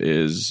rep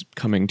is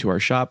coming to our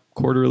shop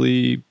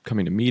quarterly,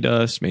 coming to meet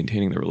us,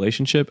 maintaining the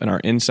relationship. And our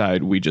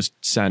inside, we just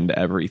send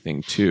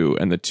everything to.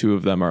 And the two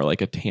of them are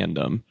like a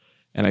tandem.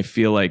 And I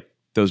feel like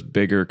those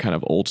bigger kind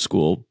of old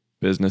school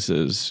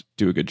businesses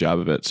do a good job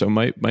of it. So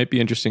might be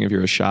interesting if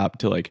you're a shop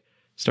to like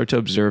start to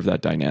observe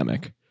that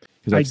dynamic.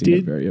 Because I've seen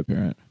it very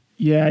apparent.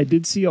 Yeah, I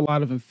did see a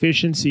lot of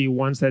efficiency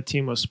once that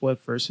team was split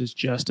versus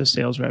just a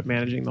sales rep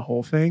managing the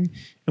whole thing.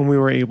 And we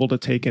were able to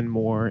take in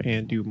more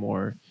and do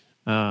more.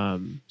 So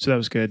that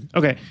was good.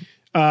 Okay.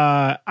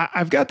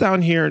 I've got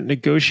down here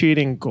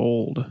negotiating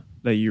gold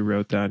that you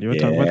wrote down. You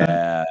want to talk about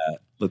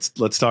that?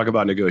 Let's talk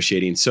about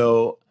negotiating.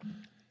 So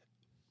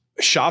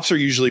shops are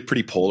usually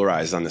pretty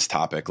polarized on this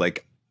topic.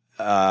 Like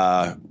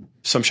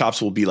some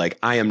shops will be like,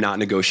 I am not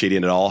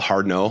negotiating at all.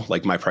 Hard no.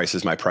 Like my price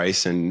is my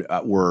price, and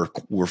we're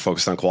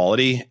focused on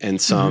quality. And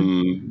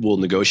some will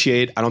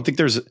negotiate. I don't think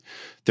there's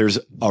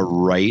a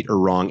right or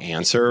wrong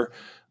answer.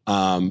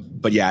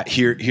 But yeah,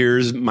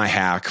 here's my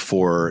hack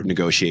for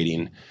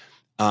negotiating.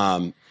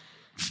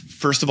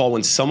 First of all,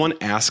 when someone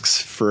asks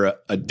for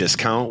a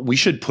discount, we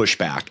should push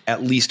back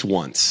at least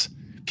once.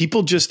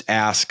 People just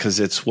ask because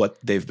it's what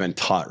they've been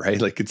taught,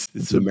 right? Like it's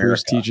America.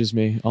 Bruce teaches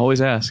me.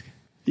 Always ask.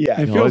 Yeah,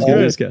 it feels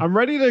good. I'm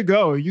ready to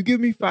go. You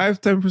give me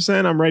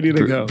 5-10%, I'm ready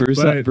to go.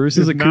 Bruce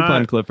is a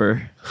coupon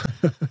clipper.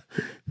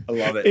 I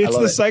love it. It's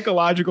the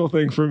psychological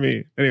thing for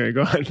me. Anyway,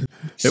 go on.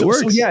 It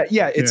works. So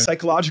it's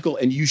psychological,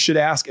 and you should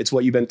ask. It's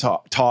what you've been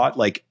taught.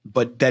 Like,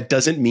 but that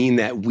doesn't mean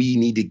that we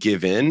need to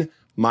give in.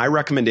 My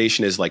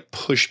recommendation is like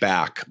push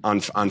back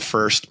on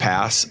first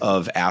pass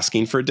of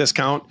asking for a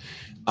discount.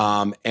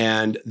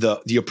 And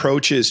the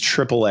approach is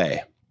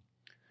AAA.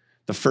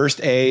 The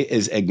first A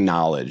is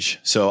acknowledge.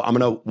 So I'm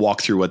going to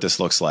walk through what this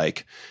looks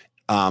like.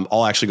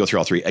 I'll actually go through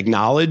all three: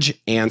 acknowledge,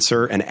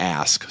 answer, and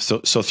ask. So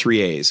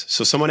 3 A's.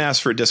 So someone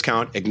asks for a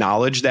discount,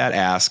 acknowledge that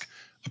ask.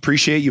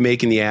 Appreciate you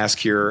making the ask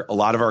here. A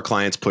lot of our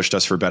clients pushed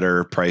us for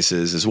better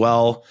prices as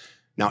well.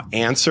 Now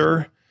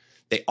answer.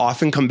 They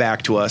often come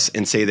back to us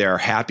and say they are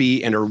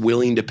happy and are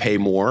willing to pay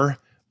more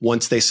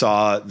once they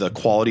saw the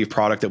quality of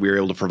product that we were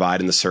able to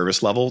provide and the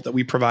service level that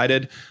we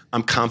provided.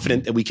 I'm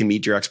confident that we can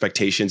meet your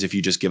expectations if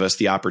you just give us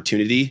the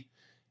opportunity.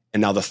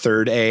 And now the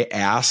third A,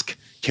 ask,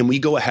 can we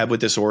go ahead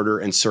with this order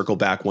and circle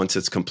back once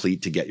it's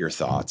complete to get your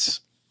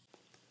thoughts?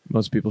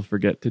 Most people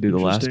forget to do the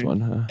last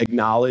one, huh?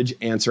 Acknowledge,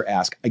 answer,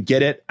 ask. I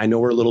get it. I know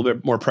we're a little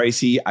bit more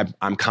pricey.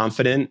 I'm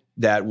confident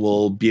that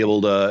we'll be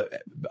able to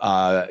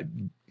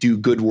do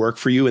good work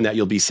for you and that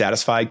you'll be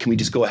satisfied. Can we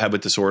just go ahead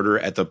with this order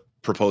at the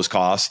proposed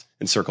cost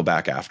and circle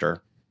back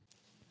after?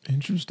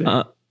 Interesting.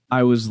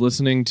 I was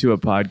listening to a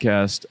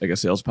podcast, like a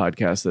sales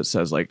podcast, that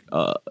says like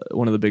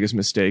one of the biggest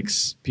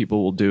mistakes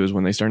people will do is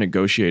when they start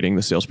negotiating,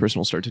 the salesperson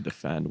will start to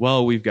defend.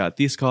 Well, we've got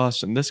these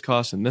costs and this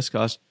cost and this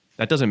cost.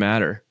 That doesn't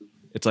matter.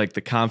 It's like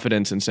the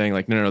confidence in saying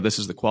like, no, this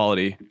is the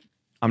quality.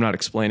 I'm not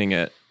explaining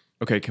it.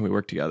 Okay, can we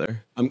work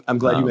together? I'm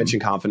glad you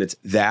mentioned confidence.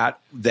 That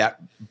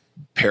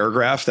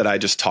paragraph that I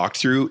just talked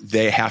through,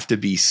 they have to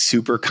be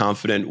super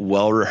confident,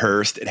 well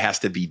rehearsed. It has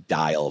to be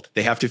dialed.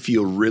 They have to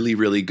feel really,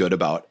 really good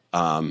about,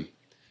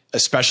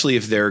 especially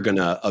if they're going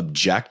to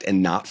object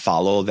and not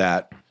follow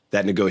that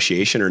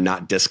negotiation or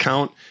not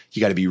discount. You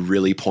got to be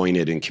really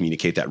pointed and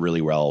communicate that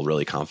really well,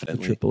 really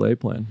confidently. The AAA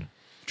plan.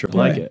 AAA.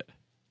 Like it.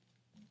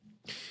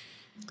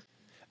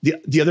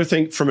 The other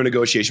thing from a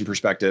negotiation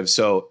perspective,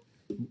 so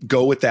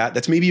go with that.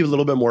 That's maybe a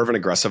little bit more of an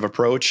aggressive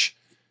approach.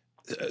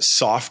 A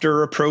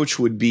softer approach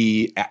would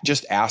be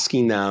just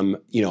asking them,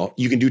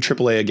 you can do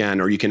AAA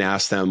again, or you can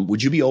ask them,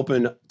 would you be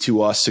open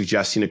to us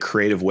suggesting a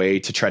creative way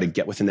to try to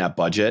get within that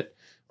budget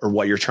or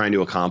what you're trying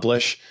to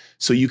accomplish?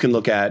 So you can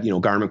look at,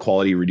 garment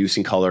quality,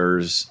 reducing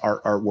colors,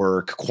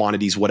 artwork,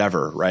 quantities,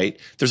 whatever, right?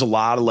 There's a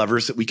lot of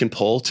levers that we can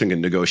pull to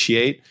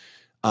negotiate.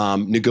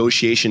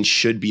 Negotiation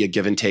should be a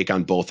give and take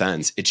on both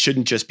ends. It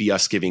shouldn't just be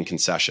us giving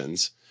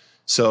concessions.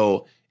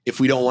 So if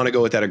we don't want to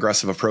go with that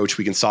aggressive approach,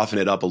 we can soften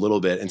it up a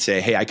little bit and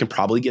say, hey, I can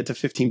probably get to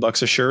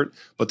 $15 a shirt,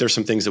 but there's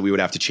some things that we would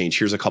have to change.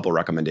 Here's a couple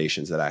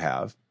recommendations that I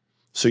have.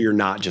 So you're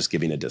not just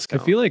giving a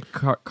discount. I feel like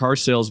car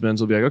salesmen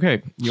will be like,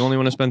 okay, you only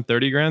want to spend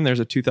 30 grand. There's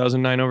a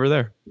 2009 over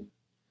there.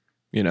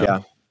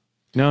 Yeah.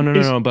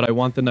 No, but I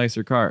want the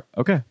nicer car.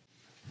 Okay.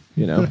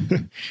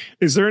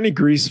 Is there any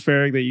grease,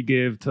 Farag, that you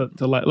give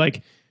to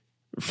like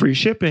free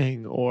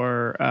shipping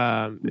or,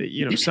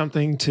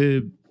 something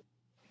to,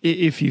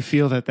 if you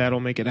feel that that'll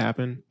make it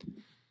happen?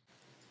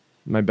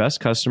 My best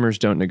customers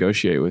don't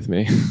negotiate with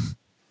me.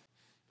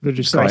 They're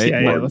just like,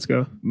 yeah, let's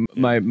go.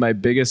 My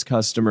biggest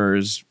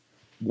customers,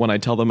 when I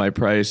tell them my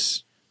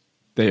price,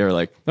 they are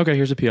like, okay,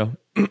 here's a PO.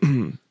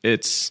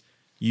 It's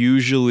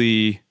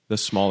usually the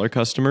smaller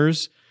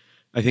customers.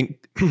 I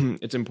think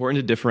it's important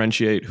to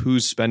differentiate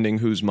who's spending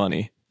whose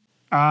money.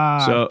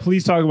 So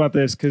please talk about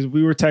this, because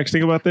we were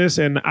texting about this,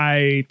 and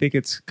I think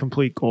it's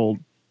complete gold.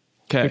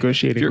 Okay.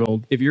 Negotiating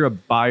gold. If you're a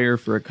buyer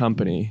for a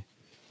company,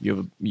 you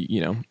have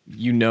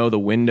the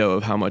window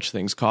of how much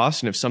things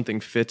cost, and if something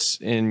fits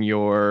in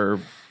your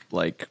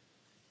like,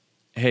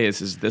 hey,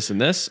 this is this and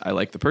this, I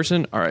like the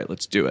person, all right,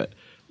 let's do it.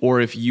 Or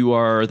if you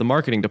are the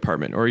marketing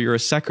department or you're a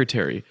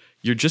secretary,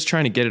 you're just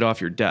trying to get it off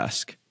your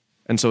desk.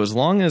 And so as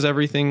long as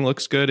everything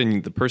looks good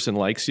and the person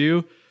likes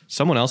you,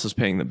 someone else is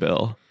paying the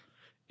bill.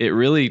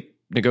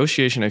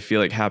 Negotiation, I feel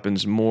like,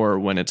 happens more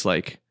when it's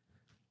like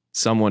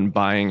someone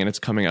buying and it's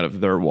coming out of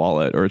their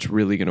wallet, or it's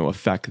really going to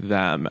affect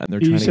them. And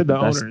they're trying to get the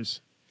owners.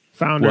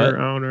 Founder,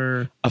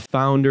 owner, a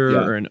founder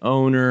or an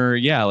owner.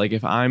 Yeah. Like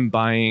if I'm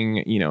buying,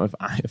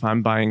 if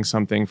I'm buying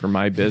something for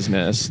my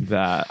business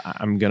that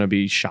I'm going to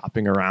be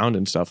shopping around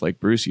and stuff, like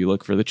Bruce, you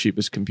look for the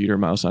cheapest computer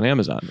mouse on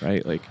Amazon,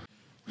 right? Like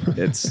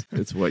it's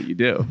what you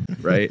do.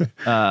 Right.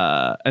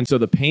 And so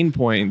the pain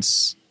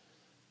points,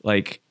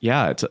 like,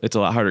 yeah, it's a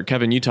lot harder.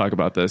 Kevin, you talk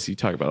about this. You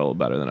talk about it a little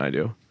better than I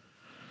do.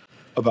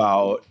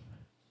 About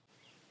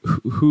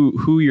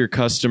who your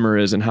customer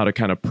is and how to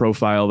kind of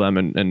profile them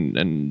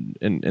and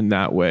in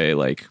that way,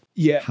 like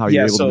how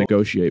you're able to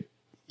negotiate.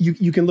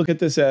 You can look at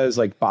this as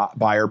like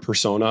buyer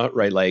persona,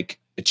 right? Like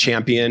a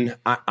champion.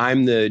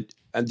 I'm the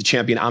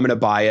champion. I'm going to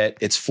buy it.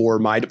 It's for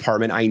my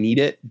department. I need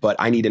it, but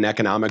I need an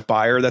economic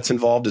buyer that's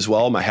involved as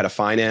well. My head of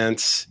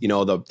finance,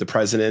 the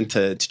president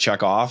to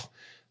check off.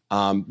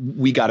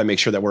 We got to make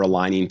sure that we're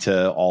aligning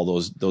to all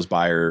those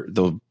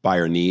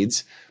buyer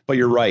needs. But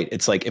you're right.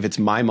 It's like, if it's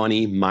my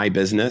money, my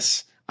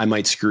business, I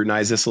might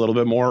scrutinize this a little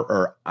bit more,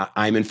 or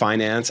I'm in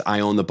finance, I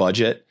own the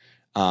budget.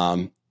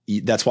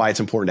 That's why it's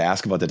important to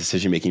ask about the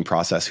decision-making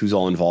process, who's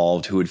all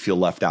involved, who would feel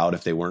left out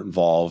if they weren't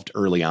involved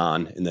early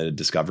on in the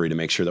discovery, to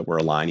make sure that we're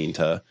aligning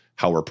to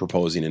how we're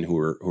proposing and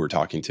who we're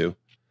talking to.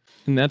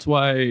 And that's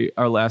why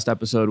our last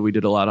episode, we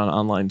did a lot on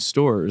online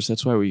stores.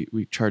 That's why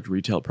we charge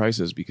retail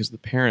prices, because the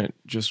parent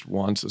just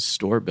wants a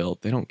store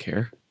built. They don't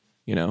care,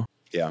 Yeah.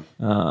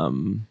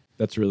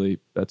 That's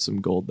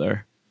some gold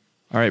there.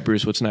 All right,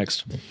 Bruce, what's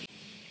next?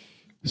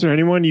 Is there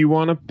anyone you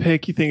want to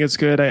pick? You think it's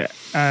good?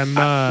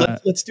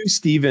 Let's do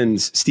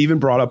Steven's. Steven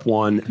brought up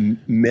one,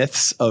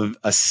 myths of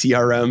a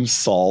CRM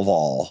solve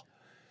all.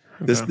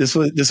 This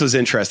was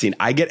interesting.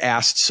 I get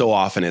asked so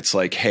often. It's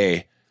like,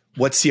 hey,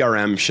 what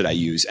CRM should I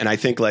use? And I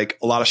think like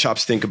a lot of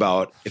shops think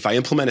about, if I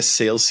implement a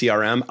sales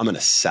CRM, I'm going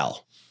to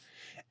sell.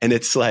 And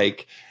it's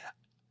like,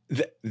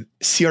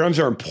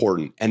 CRMs are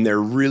important and they're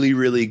really,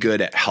 really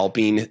good at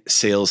helping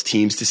sales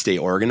teams to stay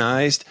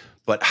organized.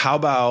 But how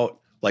about,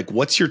 like,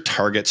 what's your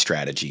target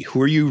strategy? Who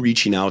are you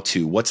reaching out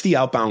to? What's the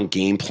outbound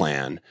game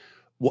plan?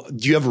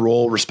 Do you have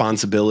role,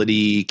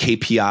 responsibility,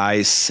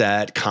 KPIs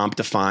set, comp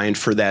defined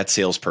for that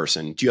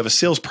salesperson? Do you have a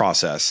sales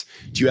process?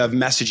 Do you have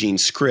messaging,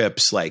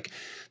 scripts? Like,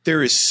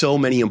 there is so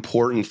many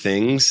important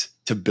things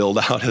to build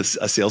out a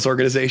sales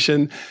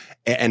organization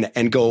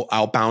and go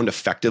outbound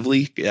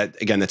effectively.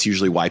 Again, that's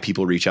usually why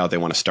people reach out. They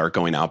want to start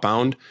going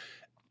outbound.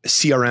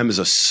 CRM is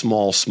a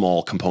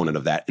small component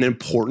of that, an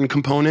important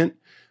component.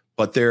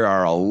 But there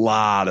are a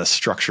lot of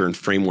structure and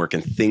framework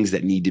and things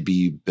that need to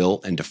be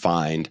built and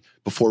defined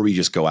before we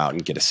just go out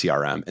and get a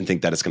CRM and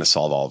think that it's going to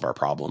solve all of our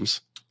problems.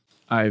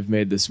 I've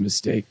made this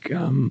mistake.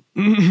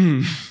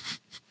 Do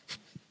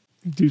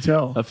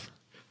tell.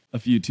 A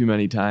few too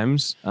many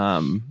times.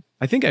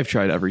 I think I've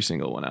tried every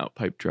single one out.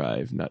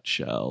 Pipedrive,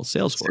 Nutshell,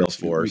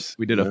 Salesforce.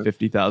 We did a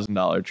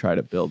 $50,000 try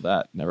to build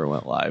that. Never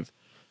went live.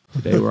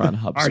 Today we're on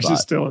HubSpot. Ours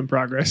is still in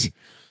progress.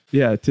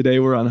 Yeah, today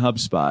we're on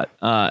HubSpot.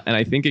 And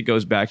I think it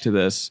goes back to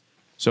this.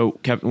 So,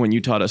 Kevin, when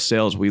you taught us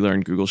sales, we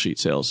learned Google Sheet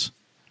sales.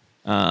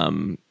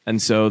 And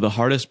so the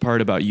hardest part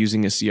about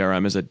using a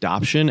CRM is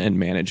adoption and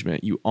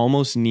management. You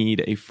almost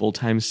need a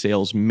full-time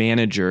sales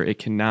manager. It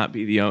cannot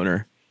be the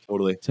owner.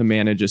 Totally. To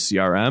manage a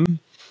CRM.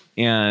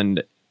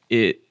 And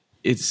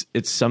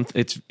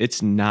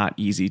it's not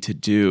easy to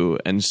do.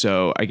 And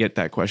so I get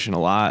that question a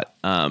lot.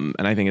 And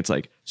I think it's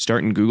like,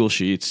 start in Google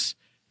Sheets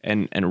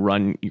and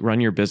run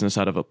your business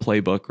out of a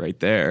playbook right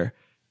there.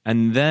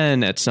 And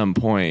then at some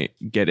point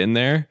get in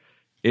there.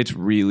 It's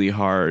really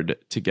hard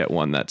to get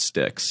one that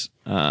sticks.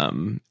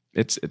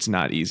 It's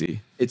not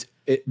easy.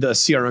 The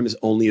CRM is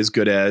only as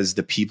good as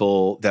the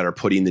people that are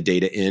putting the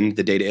data in.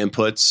 The data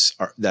inputs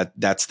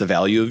that's the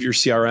value of your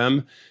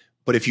CRM.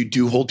 But if you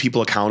do hold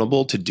people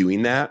accountable to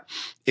doing that,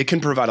 it can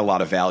provide a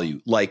lot of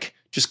value, like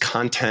just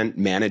content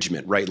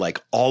management, right? Like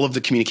all of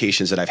the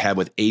communications that I've had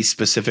with a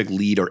specific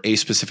lead or a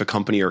specific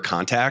company or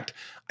contact,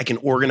 I can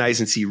organize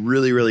and see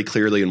really, really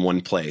clearly in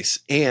one place.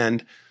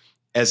 And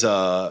as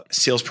a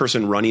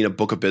salesperson running a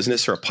book of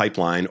business or a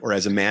pipeline, or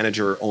as a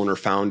manager, owner,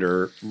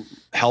 founder,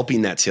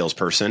 helping that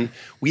salesperson,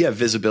 we have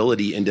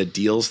visibility into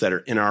deals that are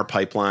in our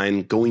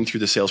pipeline, going through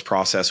the sales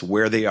process,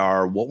 where they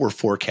are, what we're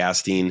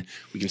forecasting.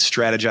 We can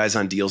strategize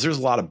on deals. There's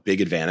a lot of big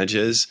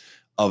advantages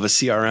of a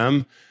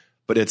CRM,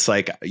 but it's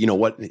like,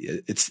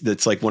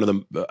 it's like one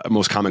of the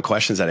most common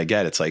questions that I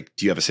get. It's like,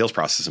 do you have a sales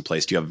process in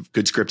place? Do you have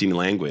good scripting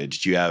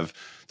language? Do you have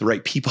the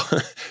right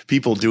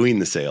people doing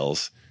the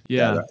sales?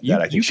 Yeah,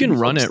 you can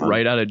run it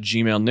right out of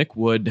Gmail. Nick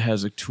Wood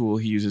has a tool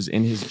he uses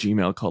in his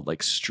Gmail called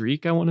like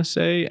Streak, I want to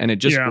say, and it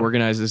just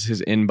organizes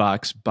his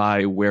inbox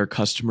by where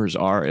customers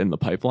are in the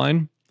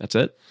pipeline. That's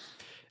it.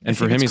 And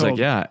for him, he's like,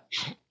 yeah,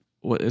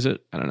 what is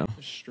it? I don't know.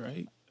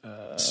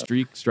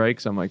 Strike,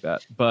 something like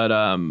that. But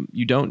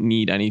you don't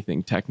need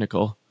anything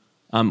technical.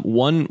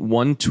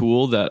 One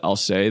tool that I'll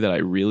say that I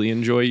really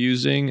enjoy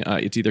using,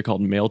 it's either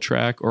called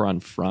MailTrack or on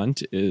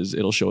Front, is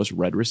it'll show us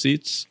read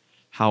receipts,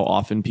 how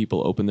often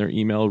people open their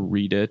email,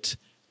 read it,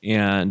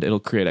 and it'll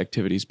create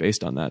activities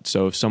based on that.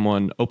 So if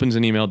someone opens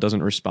an email,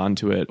 doesn't respond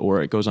to it,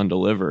 or it goes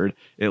undelivered,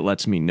 it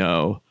lets me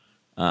know.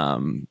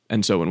 And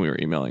so when we were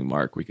emailing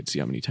Mark, we could see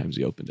how many times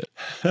he opened it.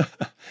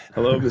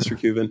 Hello, Mr.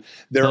 Cuban.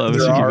 There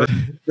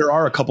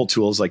are a couple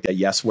tools like that.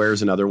 Yesware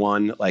is another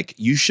one. Like,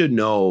 you should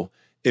know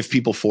if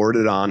people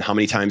forwarded on, how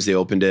many times they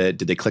opened it,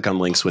 did they click on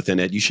links within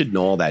it? You should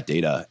know all that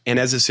data. And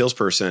as a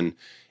salesperson,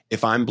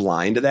 if I'm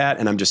blind to that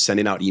and I'm just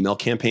sending out email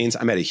campaigns,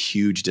 I'm at a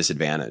huge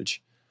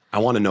disadvantage. I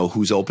want to know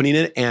who's opening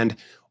it. And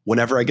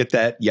whenever I get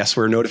that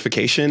Yesware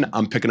notification,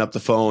 I'm picking up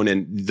the phone.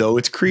 And though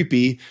it's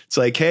creepy, it's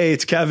like, hey,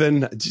 it's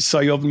Kevin. I just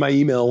saw you open my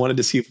email. Wanted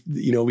to see if,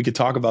 we could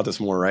talk about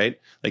this more, right?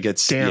 Like,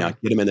 it's, get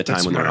them in the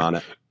time when they're on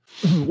it.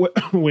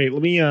 Wait,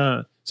 let me,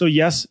 so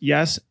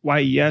YesWare.com.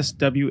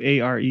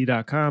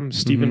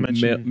 Stephen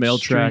mentioned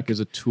MailTrack is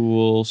a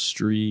tool,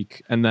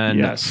 Streak. And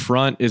then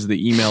Front is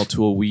the email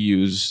tool we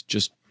use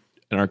just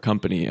in our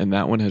company, and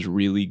that one has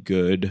really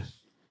good.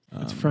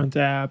 It's Front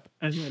app,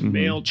 and then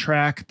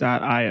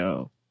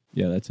MailTrack.io.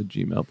 Yeah, that's a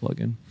Gmail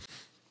plugin.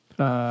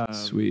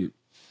 Sweet,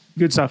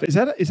 good stuff. Is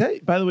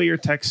that by the way your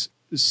text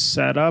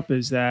setup?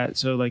 Is that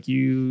so? Like,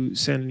 you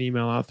send an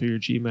email out through your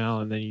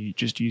Gmail, and then you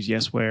just use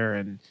Yesware,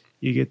 and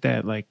you get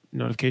that like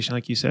notification,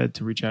 like you said,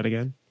 to reach out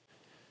again.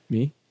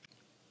 Me?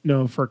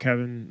 No, for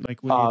Kevin.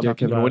 Like, what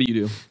Kevin, what do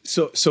you do?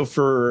 So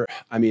for,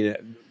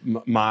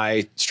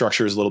 my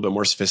structure is a little bit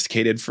more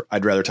sophisticated.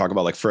 I'd rather talk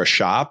about, like, for a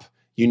shop,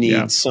 you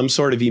need some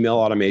sort of email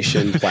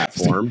automation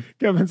platform.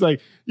 Kevin's like,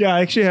 yeah,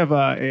 I actually have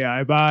a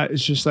AI bot.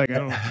 It's just like, I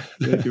don't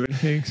really do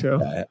anything.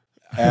 So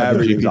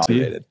everything's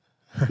automated.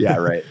 Yeah,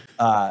 right.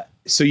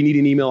 So you need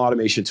an email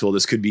automation tool.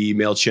 This could be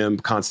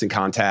MailChimp, Constant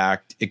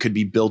Contact. It could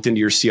be built into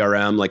your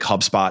CRM. Like,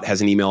 HubSpot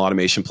has an email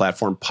automation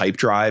platform.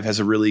 Pipedrive has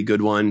a really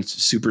good one. It's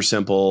super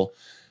simple.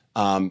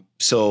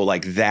 So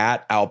like,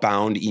 that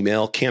outbound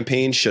email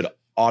campaign should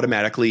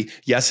automatically,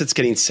 yes, it's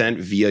getting sent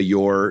via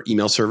your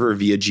email server,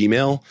 via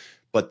Gmail,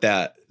 but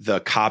that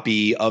the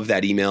copy of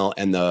that email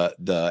and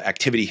the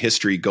activity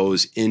history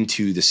goes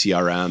into the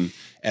CRM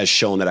as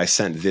shown that I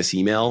sent this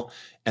email.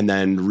 And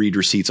then read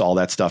receipts, all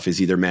that stuff is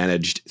either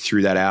managed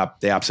through that app,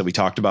 the apps that we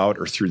talked about,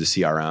 or through the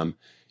CRM.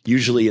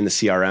 Usually in the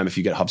CRM, if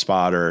you get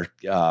HubSpot or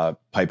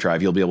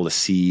Pipedrive, you'll be able to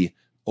see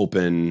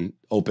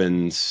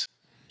opens.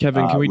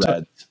 Kevin, can we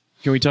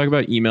talk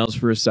about emails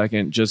for a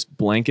second? Just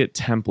blanket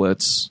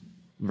templates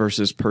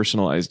versus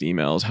personalized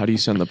emails. How do you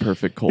send the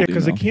perfect cold email?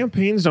 Because the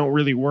campaigns don't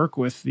really work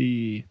with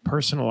the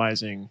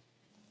personalizing.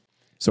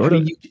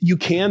 You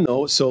can,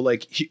 though. So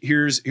like,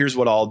 here's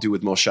what I'll do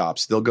with most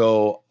shops. They'll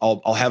go,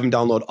 I'll have them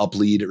download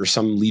UpLead or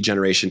some lead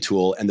generation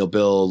tool, and they'll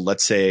build,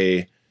 let's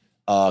say,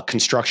 a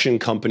construction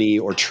company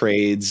or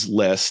trades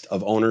list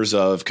of owners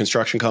of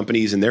construction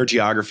companies and their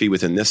geography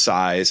within this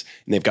size.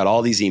 And they've got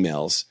all these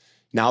emails.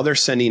 Now they're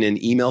sending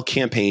an email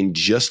campaign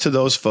just to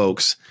those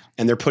folks,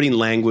 and they're putting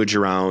language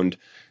around,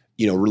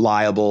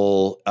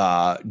 reliable,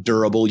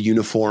 durable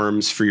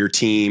uniforms for your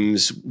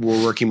teams.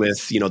 We're working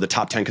with, the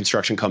top 10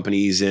 construction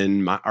companies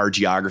in our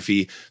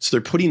geography. So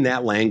they're putting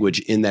that language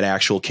in that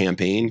actual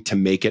campaign to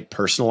make it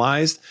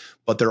personalized,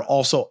 but they're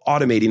also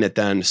automating it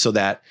then so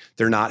that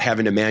they're not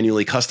having to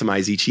manually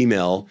customize each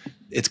email.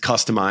 It's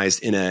customized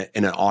in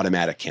an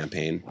automatic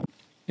campaign.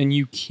 And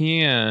you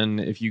can,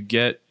 if you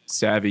get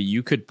savvy,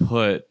 you could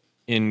put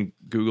in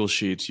Google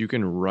Sheets, you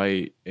can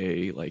write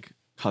a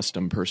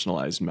custom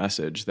personalized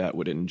message that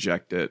would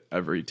inject it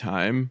every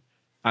time.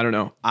 I don't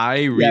know.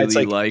 I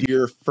really like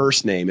your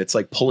first name. It's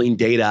like pulling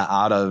data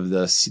out of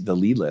the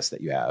lead list that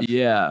you have.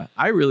 Yeah.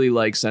 I really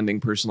like sending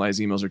personalized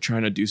emails or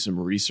trying to do some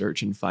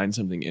research and find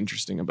something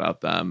interesting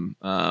about them.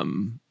 I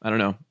don't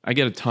know. I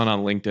get a ton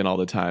on LinkedIn all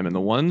the time. And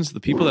the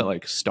people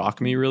that stalk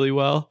me really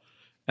well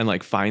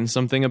and find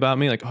something about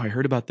me, I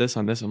heard about this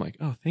on this. I'm like,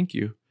 oh, thank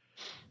you.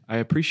 I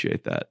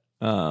appreciate that.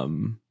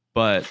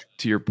 But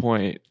to your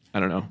point, I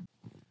don't know.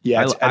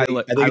 Yeah, I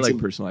like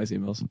personalized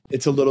emails.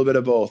 It's a little bit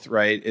of both,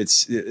 right?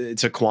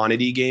 It's a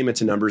quantity game,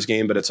 it's a numbers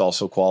game, but it's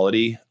also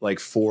quality. Like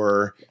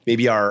for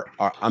maybe our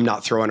I'm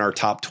not throwing our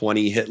top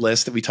 20 hit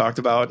list that we talked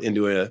about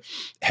into a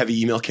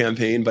heavy email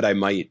campaign, but I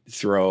might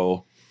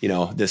throw,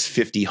 this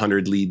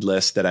 100 lead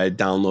list that I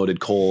downloaded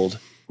cold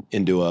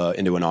into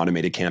an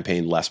automated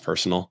campaign, less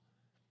personal.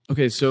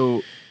 Okay,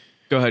 so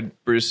go ahead,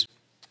 Bruce.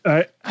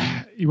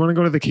 You want to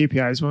go to the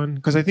KPIs one?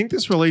 Because I think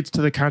this relates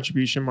to the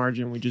contribution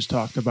margin we just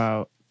talked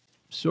about.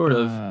 Sort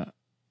of.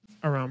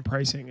 Around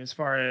pricing as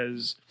far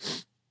as...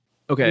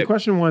 Okay. The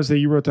question was that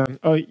you wrote down...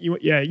 Oh,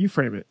 you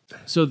frame it.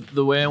 So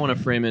the way I want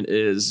to frame it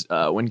is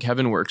when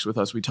Kevin works with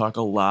us, we talk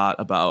a lot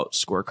about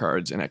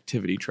scorecards and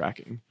activity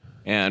tracking.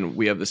 And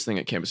we have this thing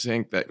at Campus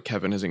Inc. that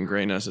Kevin has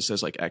ingrained in us that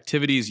says like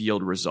activities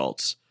yield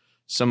results.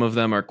 Some of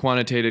them are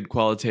quantitative,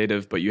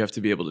 qualitative, but you have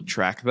to be able to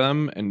track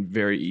them and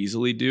very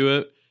easily do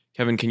it.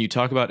 Kevin, can you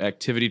talk about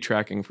activity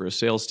tracking for a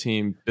sales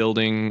team,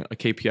 building a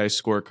KPI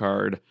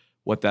scorecard,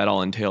 what that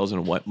all entails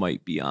and what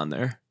might be on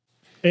there?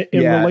 And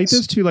relate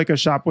this to like a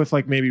shop with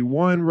like maybe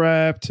one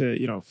rep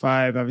to,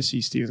 5. Obviously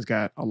Steven's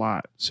got a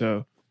lot.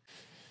 So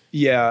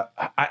yeah,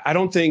 I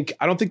don't think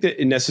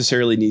that it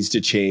necessarily needs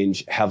to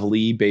change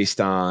heavily based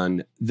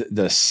on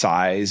the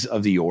size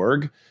of the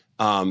org.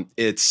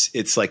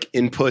 It's like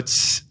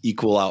inputs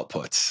equal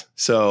outputs.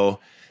 So,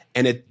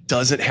 and it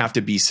doesn't have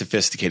to be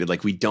sophisticated.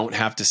 Like we don't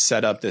have to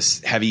set up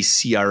this heavy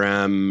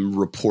CRM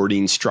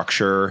reporting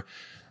structure.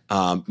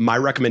 My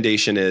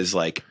recommendation is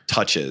like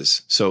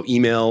touches. So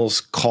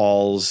emails,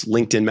 calls,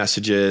 LinkedIn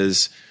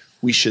messages.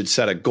 We should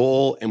set a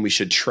goal and we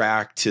should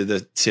track to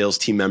the sales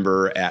team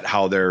member at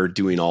how they're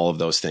doing all of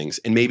those things.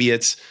 And maybe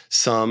it's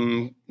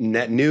some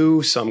net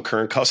new, some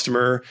current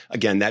customer.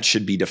 Again, that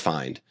should be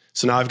defined.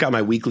 So now I've got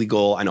my weekly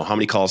goal. I know how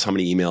many calls, how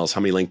many emails,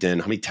 how many LinkedIn,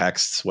 how many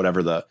texts,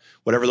 whatever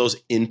those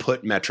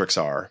input metrics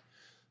are.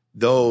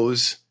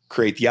 Those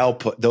create the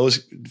output.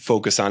 Those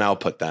focus on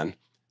output then.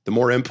 The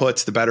more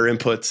inputs, the better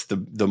inputs,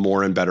 the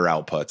more and better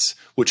outputs,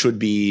 which would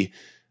be,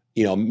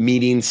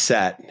 meetings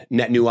set,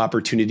 net new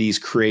opportunities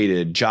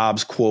created,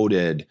 jobs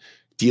quoted,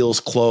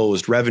 deals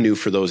closed, revenue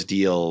for those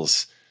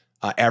deals,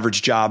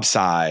 average job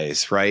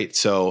size, right?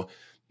 So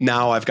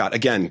now I've got,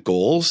 again,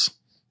 goals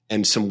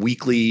and some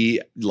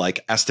weekly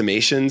like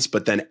estimations,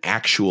 but then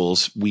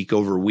actuals week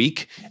over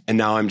week. And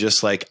now I'm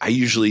just like, I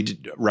usually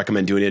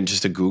recommend doing it in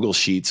just a Google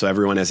sheet so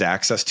everyone has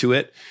access to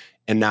it.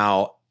 And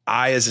now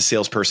I, as a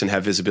salesperson,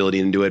 have visibility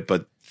into it,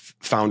 but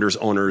founders,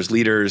 owners,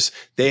 leaders,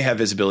 they have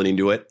visibility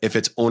into it. If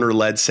it's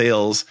owner-led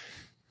sales,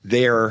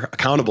 they're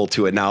accountable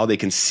to it now. They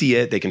can see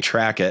it, they can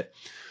track it.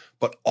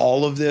 But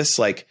all of this,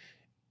 like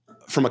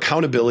from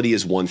accountability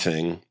is one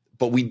thing,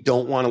 but we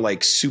don't want to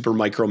like super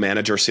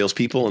micromanage our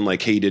salespeople and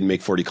like, hey, you didn't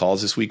make 40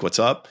 calls this week. What's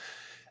up?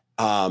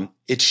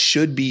 It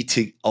should be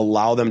to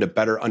allow them to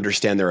better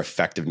understand their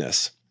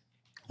effectiveness.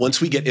 Once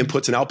we get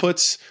inputs and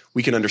outputs,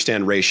 we can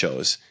understand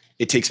ratios.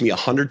 It takes me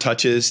 100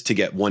 touches to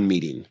get one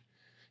meeting.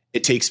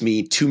 It takes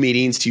me 2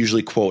 meetings to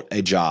usually quote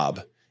a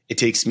job. It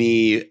takes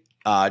me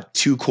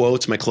 2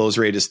 quotes. My close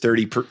rate is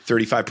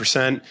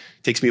 35%. It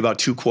takes me about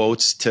 2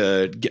 quotes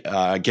to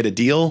get a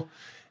deal.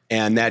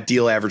 And that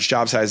deal average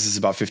job size is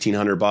about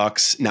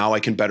 $1,500. Now I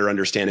can better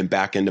understand and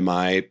back into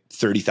my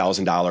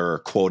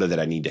 $30,000 quota that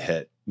I need to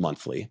hit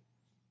monthly.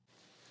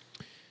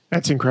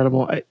 That's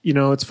incredible.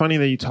 It's funny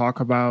that you talk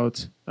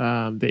about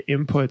the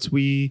inputs.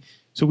 We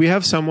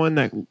have someone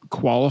that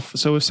qualifies.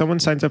 So if someone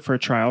signs up for a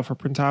trial for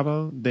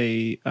Printavo,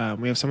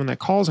 we have someone that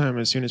calls him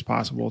as soon as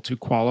possible to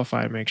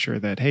qualify and make sure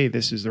that, hey,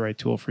 this is the right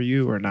tool for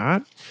you or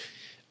not.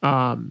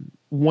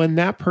 When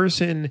that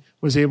person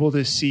was able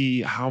to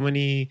see how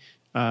many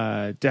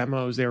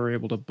demos they were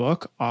able to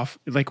book off,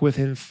 like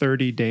within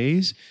 30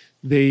 days,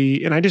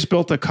 and I just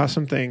built a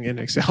custom thing in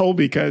Excel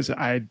because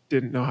I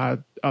didn't know how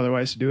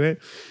otherwise to do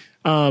it.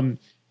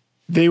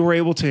 They were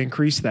able to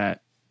increase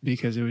that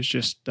because it was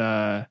just,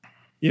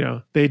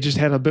 they just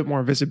had a bit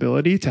more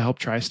visibility to help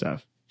try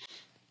stuff.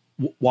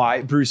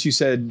 Why? Bruce, you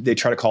said they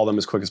try to call them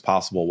as quick as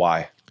possible.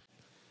 Why?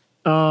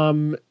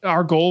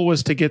 Our goal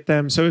was to get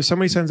them. So if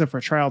somebody signs up for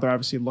a trial, they're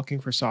obviously looking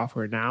for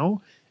software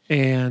now.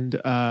 And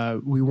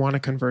we want to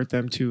convert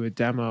them to a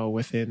demo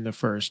within the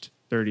first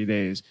 30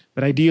 days,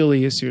 but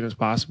ideally as soon as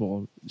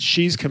possible.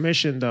 She's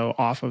commissioned, though,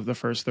 off of the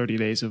first 30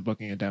 days of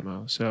booking a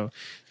demo. So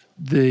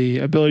the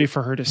ability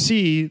for her to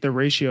see the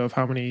ratio of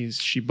how many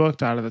she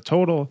booked out of the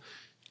total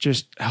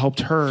just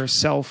helped her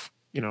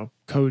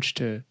coach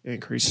to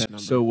increase that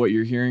number. So what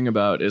you're hearing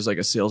about is like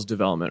a sales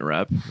development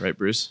rep, right,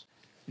 Bruce?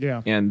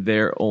 Yeah. And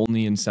their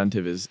only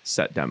incentive is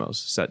set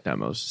demos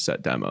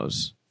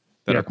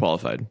that are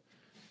qualified.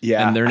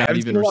 Yeah. And they're not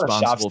even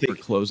responsible for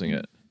closing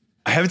it.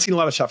 I haven't seen a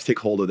lot of shops take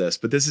hold of this,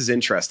 but this is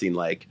interesting.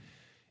 Like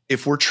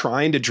if we're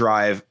trying to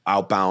drive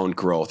outbound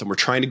growth and we're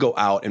trying to go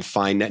out and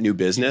find net new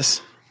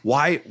business,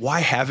 why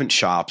haven't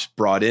shops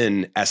brought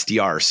in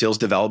SDR, sales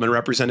development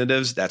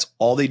representatives? That's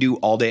all they do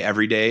all day,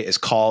 every day is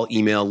call,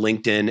 email,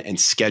 LinkedIn, and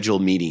schedule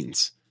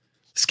meetings.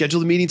 Schedule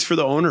the meetings for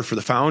the owner, for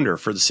the founder,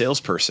 for the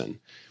salesperson.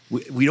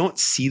 We don't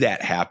see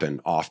that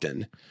happen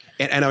often.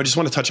 And I just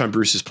want to touch on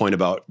Bruce's point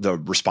about the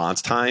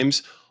response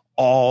times.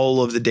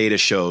 All of the data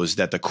shows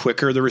that the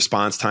quicker the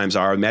response times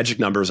are, magic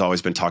number has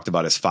always been talked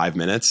about as 5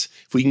 minutes.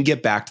 If we can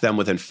get back to them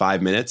within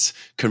 5 minutes,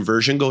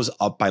 conversion goes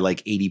up by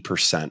like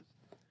 80%.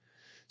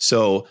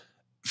 So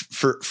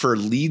for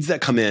leads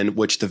that come in,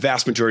 which the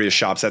vast majority of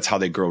shops, that's how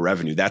they grow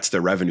revenue. That's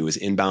their revenue, is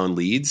inbound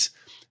leads.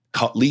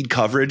 Lead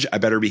coverage, I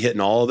better be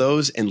hitting all of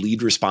those. And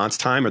lead response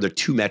time are the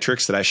two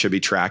metrics that I should be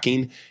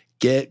tracking.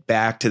 Get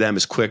back to them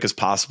as quick as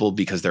possible,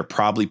 because they're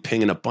probably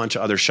pinging a bunch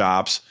of other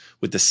shops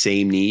with the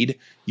same need.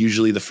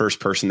 Usually the first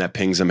person that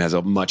pings them has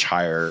a much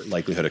higher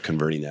likelihood of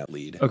converting that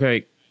lead.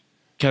 Okay.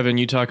 Kevin,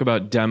 you talk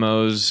about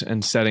demos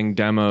and setting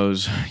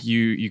demos.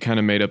 You kind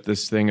of made up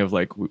this thing of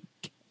like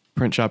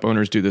print shop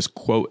owners do this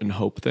quote and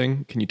hope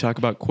thing. Can you talk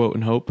about quote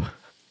and hope?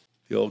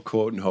 The old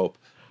quote and hope.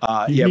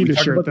 You need a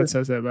shirt that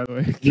says that, by the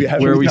way.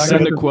 Where we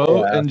send a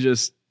quote and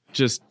just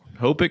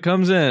hope it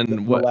comes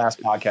in. The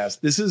last podcast.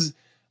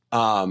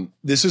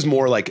 This is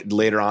more like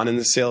later on in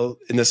the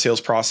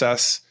sales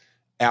process,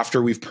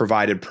 after we've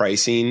provided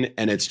pricing,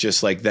 and it's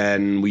just like,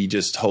 then we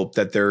just hope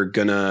that they're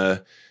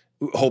gonna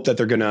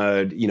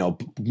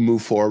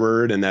move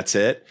forward, and that's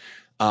it.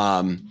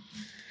 And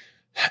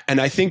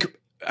I think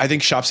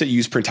shops that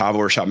use Printavo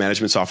or shop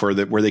management software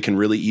where they can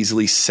really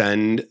easily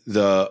send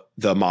the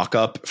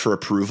mock-up for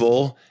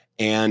approval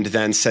and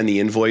then send the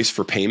invoice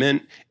for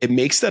payment, it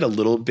makes that a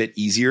little bit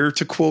easier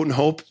to quote and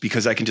hope,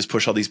 because I can just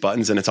push all these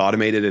buttons and it's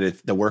automated and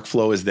the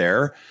workflow is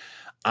there.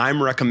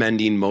 I'm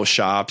recommending most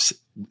shops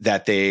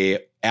that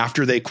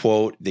after they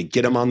quote, they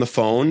get them on the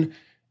phone,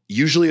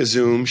 usually a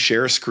Zoom,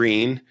 share a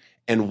screen,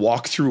 and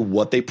walk through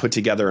what they put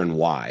together and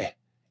why.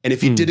 And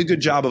if you did a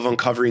good job of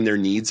uncovering their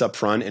needs up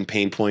front and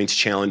pain points,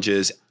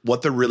 challenges,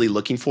 what they're really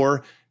looking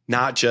for,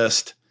 not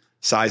just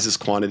sizes,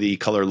 quantity,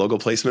 color, logo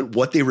placement,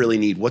 what they really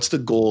need, what's the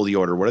goal of the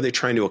order, what are they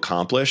trying to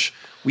accomplish,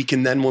 we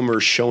can then, when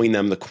we're showing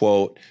them the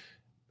quote,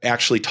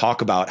 actually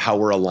talk about how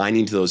we're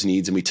aligning to those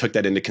needs, and we took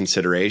that into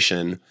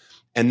consideration,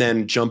 and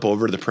then jump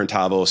over to the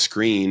Printavo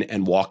screen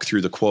and walk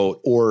through the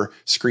quote, or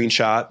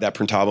screenshot that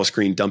Printavo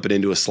screen, dump it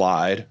into a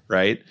slide,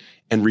 right,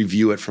 and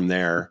review it from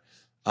there.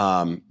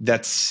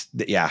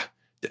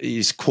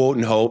 Is quote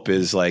and hope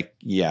is like,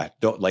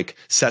 don't like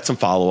set some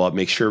follow up,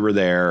 make sure we're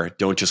there.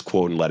 Don't just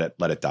quote and let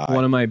it die.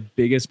 One of my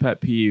biggest pet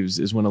peeves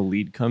is when a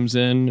lead comes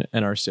in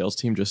and our sales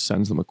team just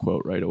sends them a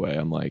quote right away.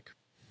 I'm like,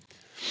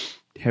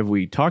 have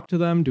we talked to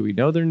them? Do we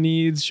know their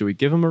needs? Should we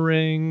give them a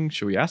ring?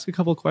 Should we ask a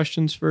couple of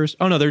questions first?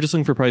 Oh no, they're just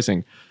looking for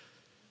pricing.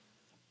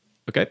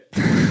 Okay.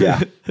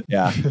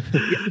 Yeah.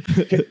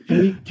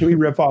 Can we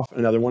rip off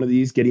another one of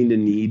these, getting to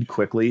need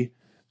quickly?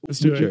 Let's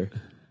do it. Sure.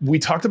 We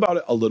talked about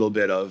it a little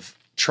bit of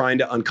trying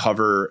to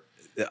uncover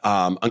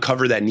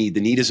that need.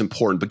 The need is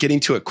important, but getting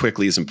to it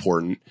quickly is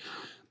important.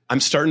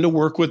 I'm starting to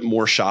work with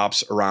more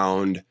shops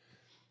around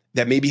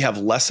that maybe have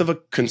less of a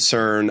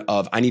concern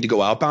of I need to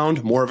go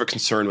outbound, more of a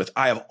concern with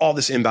I have all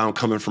this inbound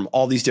coming from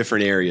all these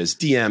different areas,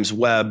 DMs,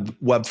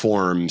 web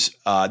forms,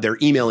 they're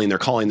emailing, they're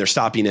calling, they're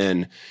stopping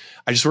in.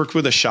 I just worked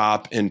with a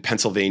shop in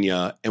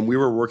Pennsylvania, and we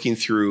were working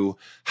through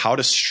how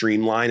to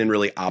streamline and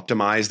really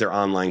optimize their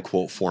online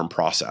quote form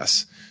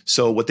process.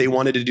 So what they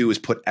wanted to do is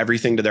put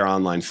everything to their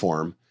online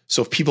form.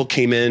 So if people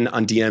came in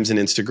on DMs and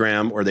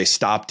Instagram, or they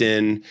stopped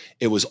in,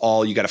 it was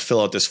all, you got to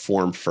fill out this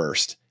form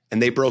first.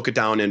 And they broke it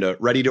down into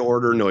ready to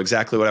order, know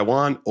exactly what I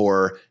want,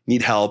 or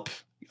need help,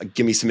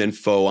 give me some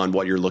info on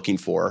what you're looking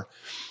for.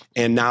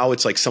 And now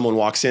it's like someone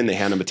walks in, they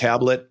hand them a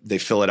tablet, they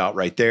fill it out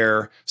right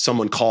there.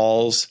 Someone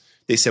calls,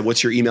 they said,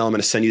 what's your email? I'm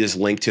going to send you this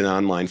link to an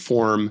online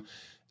form.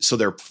 So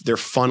they're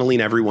funneling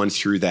everyone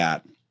through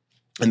that.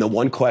 And the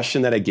one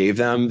question that I gave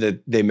them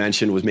that they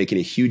mentioned was making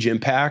a huge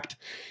impact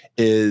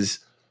is,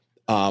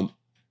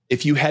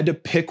 if you had to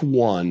pick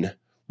one,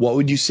 what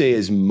would you say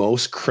is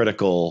most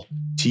critical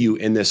to you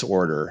in this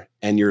order?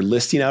 And you're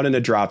listing out in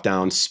a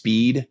dropdown: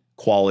 speed,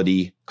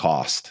 quality,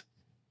 cost.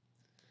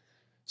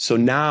 So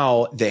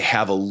now they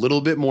have a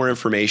little bit more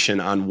information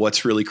on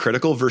what's really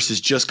critical versus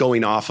just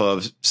going off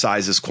of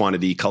sizes,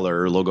 quantity,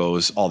 color,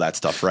 logos, all that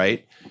stuff,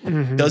 right?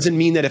 Mm-hmm. Doesn't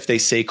mean that if they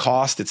say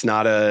cost, it's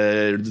not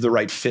the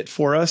right fit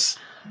for us,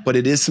 but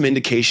it is some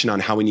indication on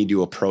how we need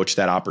to approach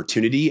that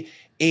opportunity.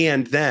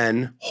 And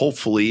then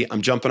hopefully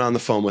I'm jumping on the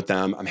phone with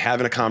them, I'm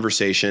having a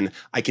conversation,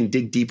 I can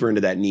dig deeper into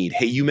that need.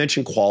 Hey, you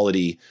mentioned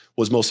quality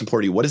was most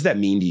important to you. What does that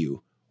mean to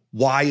you?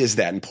 Why is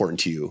that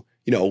important to you?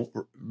 You know,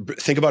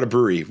 think about a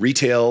brewery,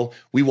 retail.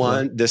 We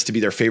want this to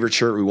be their favorite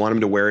shirt. We want them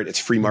to wear it. It's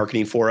free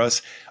marketing for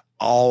us.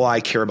 All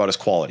I care about is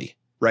quality,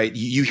 right?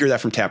 You hear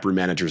that from taproom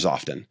managers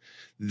often.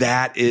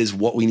 That is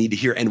what we need to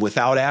hear. And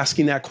without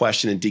asking that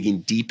question and digging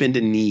deep into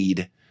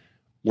need,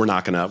 we're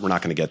not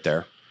gonna get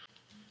there.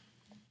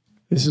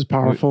 This is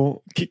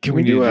powerful. Can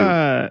we do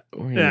a?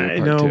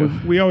 Yeah, no,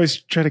 we always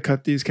try to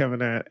cut these,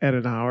 Kevin, at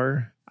an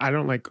hour. I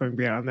don't like going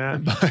beyond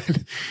that,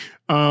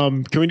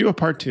 but can we do a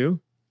part 2?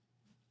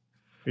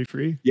 Are you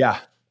free? Yeah.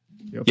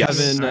 Yes.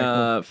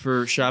 Kevin,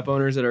 for shop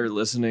owners that are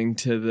listening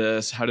to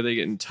this, how do they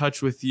get in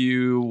touch with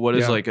you? What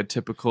does like a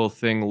typical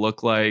thing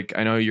look like?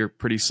 I know you're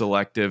pretty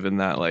selective in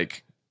that,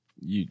 like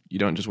you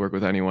don't just work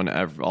with anyone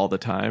all the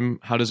time.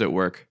 How does it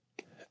work?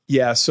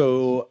 Yeah.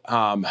 So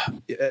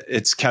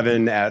it's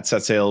Kevin at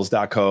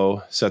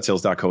setsales.co.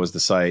 Setsales.co is the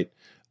site.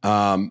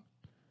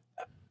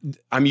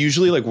 I'm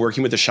usually like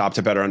working with the shop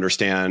to better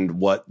understand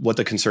what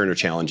the concern or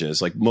challenge is.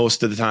 Like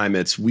most of the time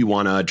it's, we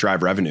want to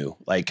drive revenue.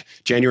 Like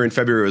January and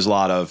February was a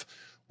lot of,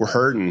 we're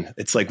hurting.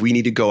 It's like, we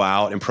need to go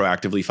out and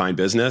proactively find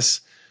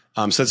business.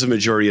 So that's the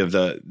majority of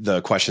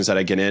the questions that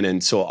I get in.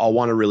 And so I'll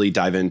want to really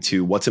dive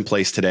into what's in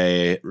place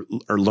today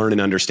or learn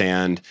and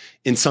understand.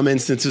 In some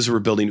instances, we're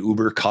building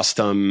uber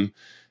custom,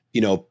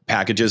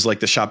 packages,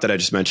 like the shop that I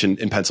just mentioned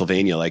in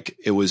Pennsylvania. Like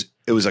it was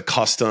a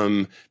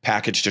custom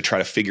package to try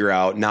to figure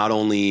out not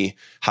only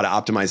how to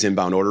optimize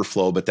inbound order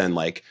flow, but then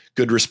like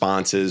good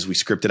responses. We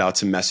scripted out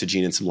some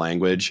messaging and some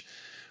language.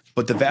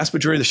 But the vast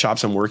majority of the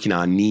shops I'm working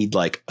on need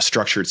like a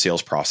structured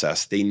sales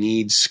process. They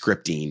need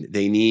scripting.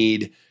 They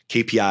need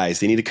KPIs.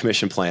 They need a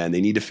commission plan.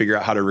 They need to figure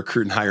out how to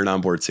recruit and hire and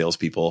onboard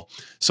salespeople.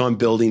 So I'm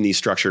building these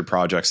structured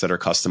projects that are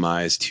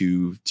customized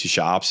to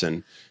shops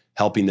and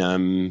helping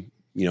them,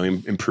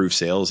 improve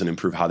sales and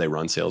improve how they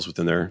run sales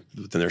within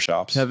their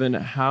shops. Kevin,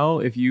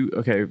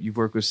 you've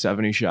worked with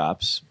 70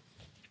 shops.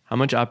 How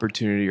much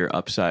opportunity or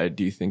upside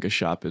do you think a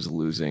shop is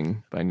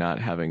losing by not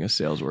having a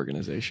sales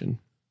organization?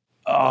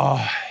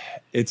 Oh,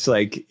 it's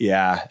like,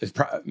 it's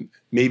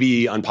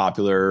maybe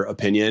unpopular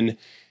opinion.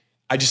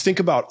 I just think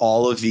about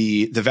all of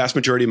the vast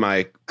majority of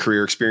my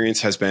career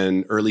experience has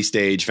been early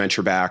stage,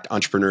 venture backed,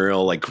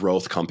 entrepreneurial, like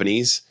growth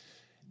companies.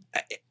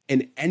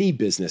 In any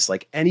business,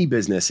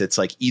 it's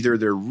like either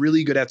they're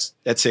really good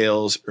at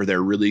sales or they're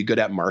really good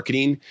at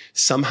marketing.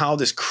 Somehow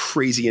this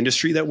crazy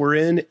industry that we're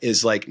in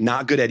is like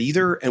not good at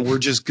either. And we're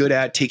just good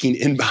at taking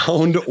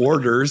inbound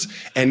orders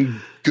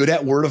and good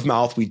at word of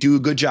mouth. We do a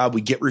good job.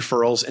 We get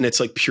referrals and it's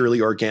like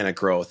purely organic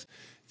growth.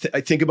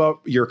 I think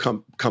about your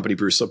company,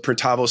 Bruce. So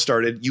Printavo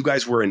started, you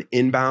guys were an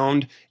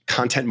inbound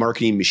content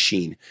marketing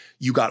machine.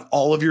 You got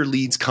all of your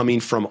leads coming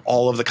from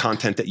all of the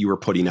content that you were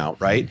putting out,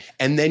 right?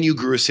 And then you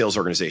grew a sales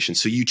organization.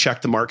 So you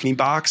checked the marketing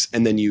box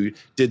and then you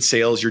did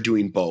sales. You're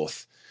doing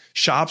both.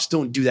 Shops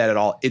don't do that at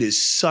all. It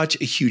is such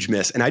a huge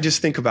miss. And I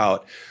just think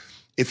about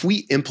if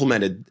we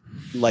implemented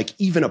like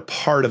even a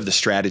part of the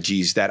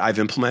strategies that I've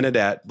implemented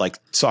at like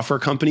software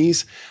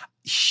companies,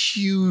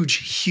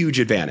 huge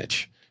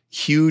advantage.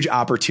 Huge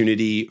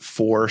opportunity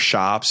for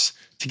shops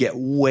to get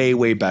way,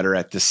 way better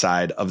at this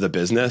side of the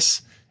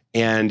business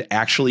and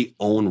actually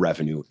own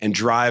revenue and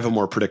drive a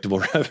more predictable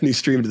revenue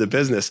stream to the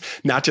business,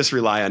 not just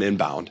rely on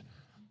inbound.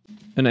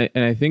 And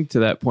I think to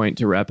that point,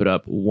 to wrap it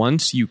up,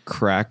 once you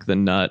crack the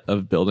nut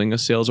of building a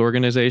sales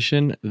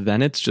organization,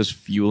 then it's just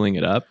fueling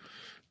it up,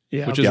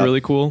 which is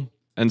really cool.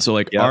 And so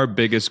like our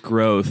biggest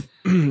growth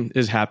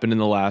has happened in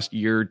the last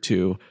year or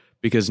two.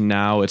 Because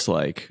now it's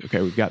like,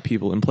 okay, we've got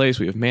people in place.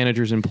 We have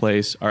managers in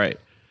place. All right,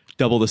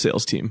 double the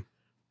sales team.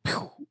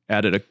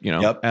 Added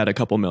a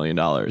couple $1 million.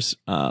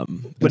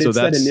 But it's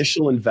that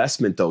initial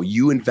investment though.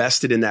 You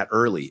invested in that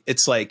early.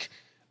 It's like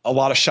a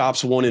lot of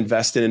shops won't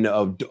invest in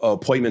an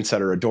appointment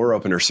center, a door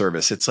opener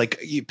service. It's like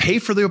you pay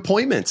for the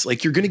appointments.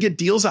 Like you're going to get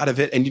deals out of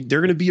it and they're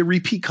going to be a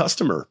repeat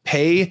customer.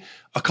 Pay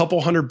a couple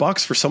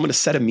 $100 for someone to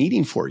set a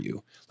meeting for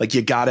you. Like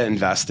you got to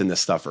invest in this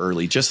stuff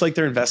early, just like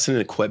they're investing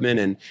in equipment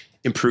and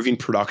improving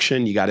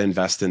production. You got to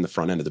invest in the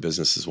front end of the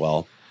business as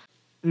well.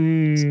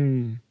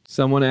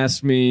 Someone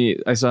asked me,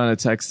 I saw in a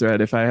text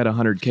thread, if I had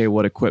 $100K,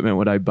 what equipment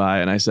would I buy?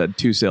 And I said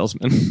 2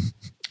 salesmen.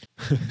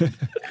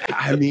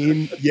 I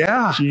mean,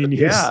 Genius.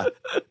 Yeah.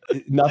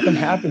 Nothing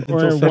happens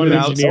or one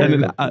engineer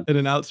and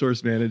an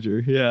outsource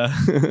manager. Yeah.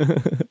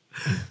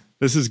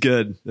 This is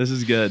good.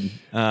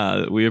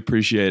 We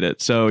appreciate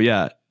it. So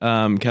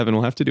Kevin,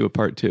 we'll have to do a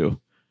part 2.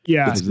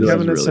 Yeah,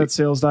 Kevin at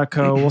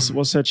setsales.co.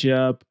 We'll set you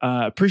up.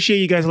 Appreciate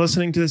you guys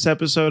listening to this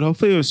episode.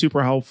 Hopefully it was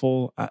super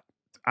helpful.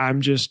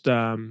 I'm just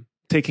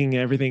taking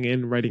everything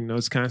in, writing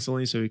notes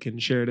constantly so we can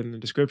share it in the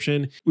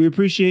description. We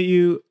appreciate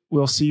you.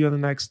 We'll see you on the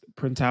next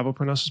Printavo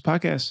Prognosis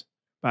podcast.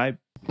 Bye.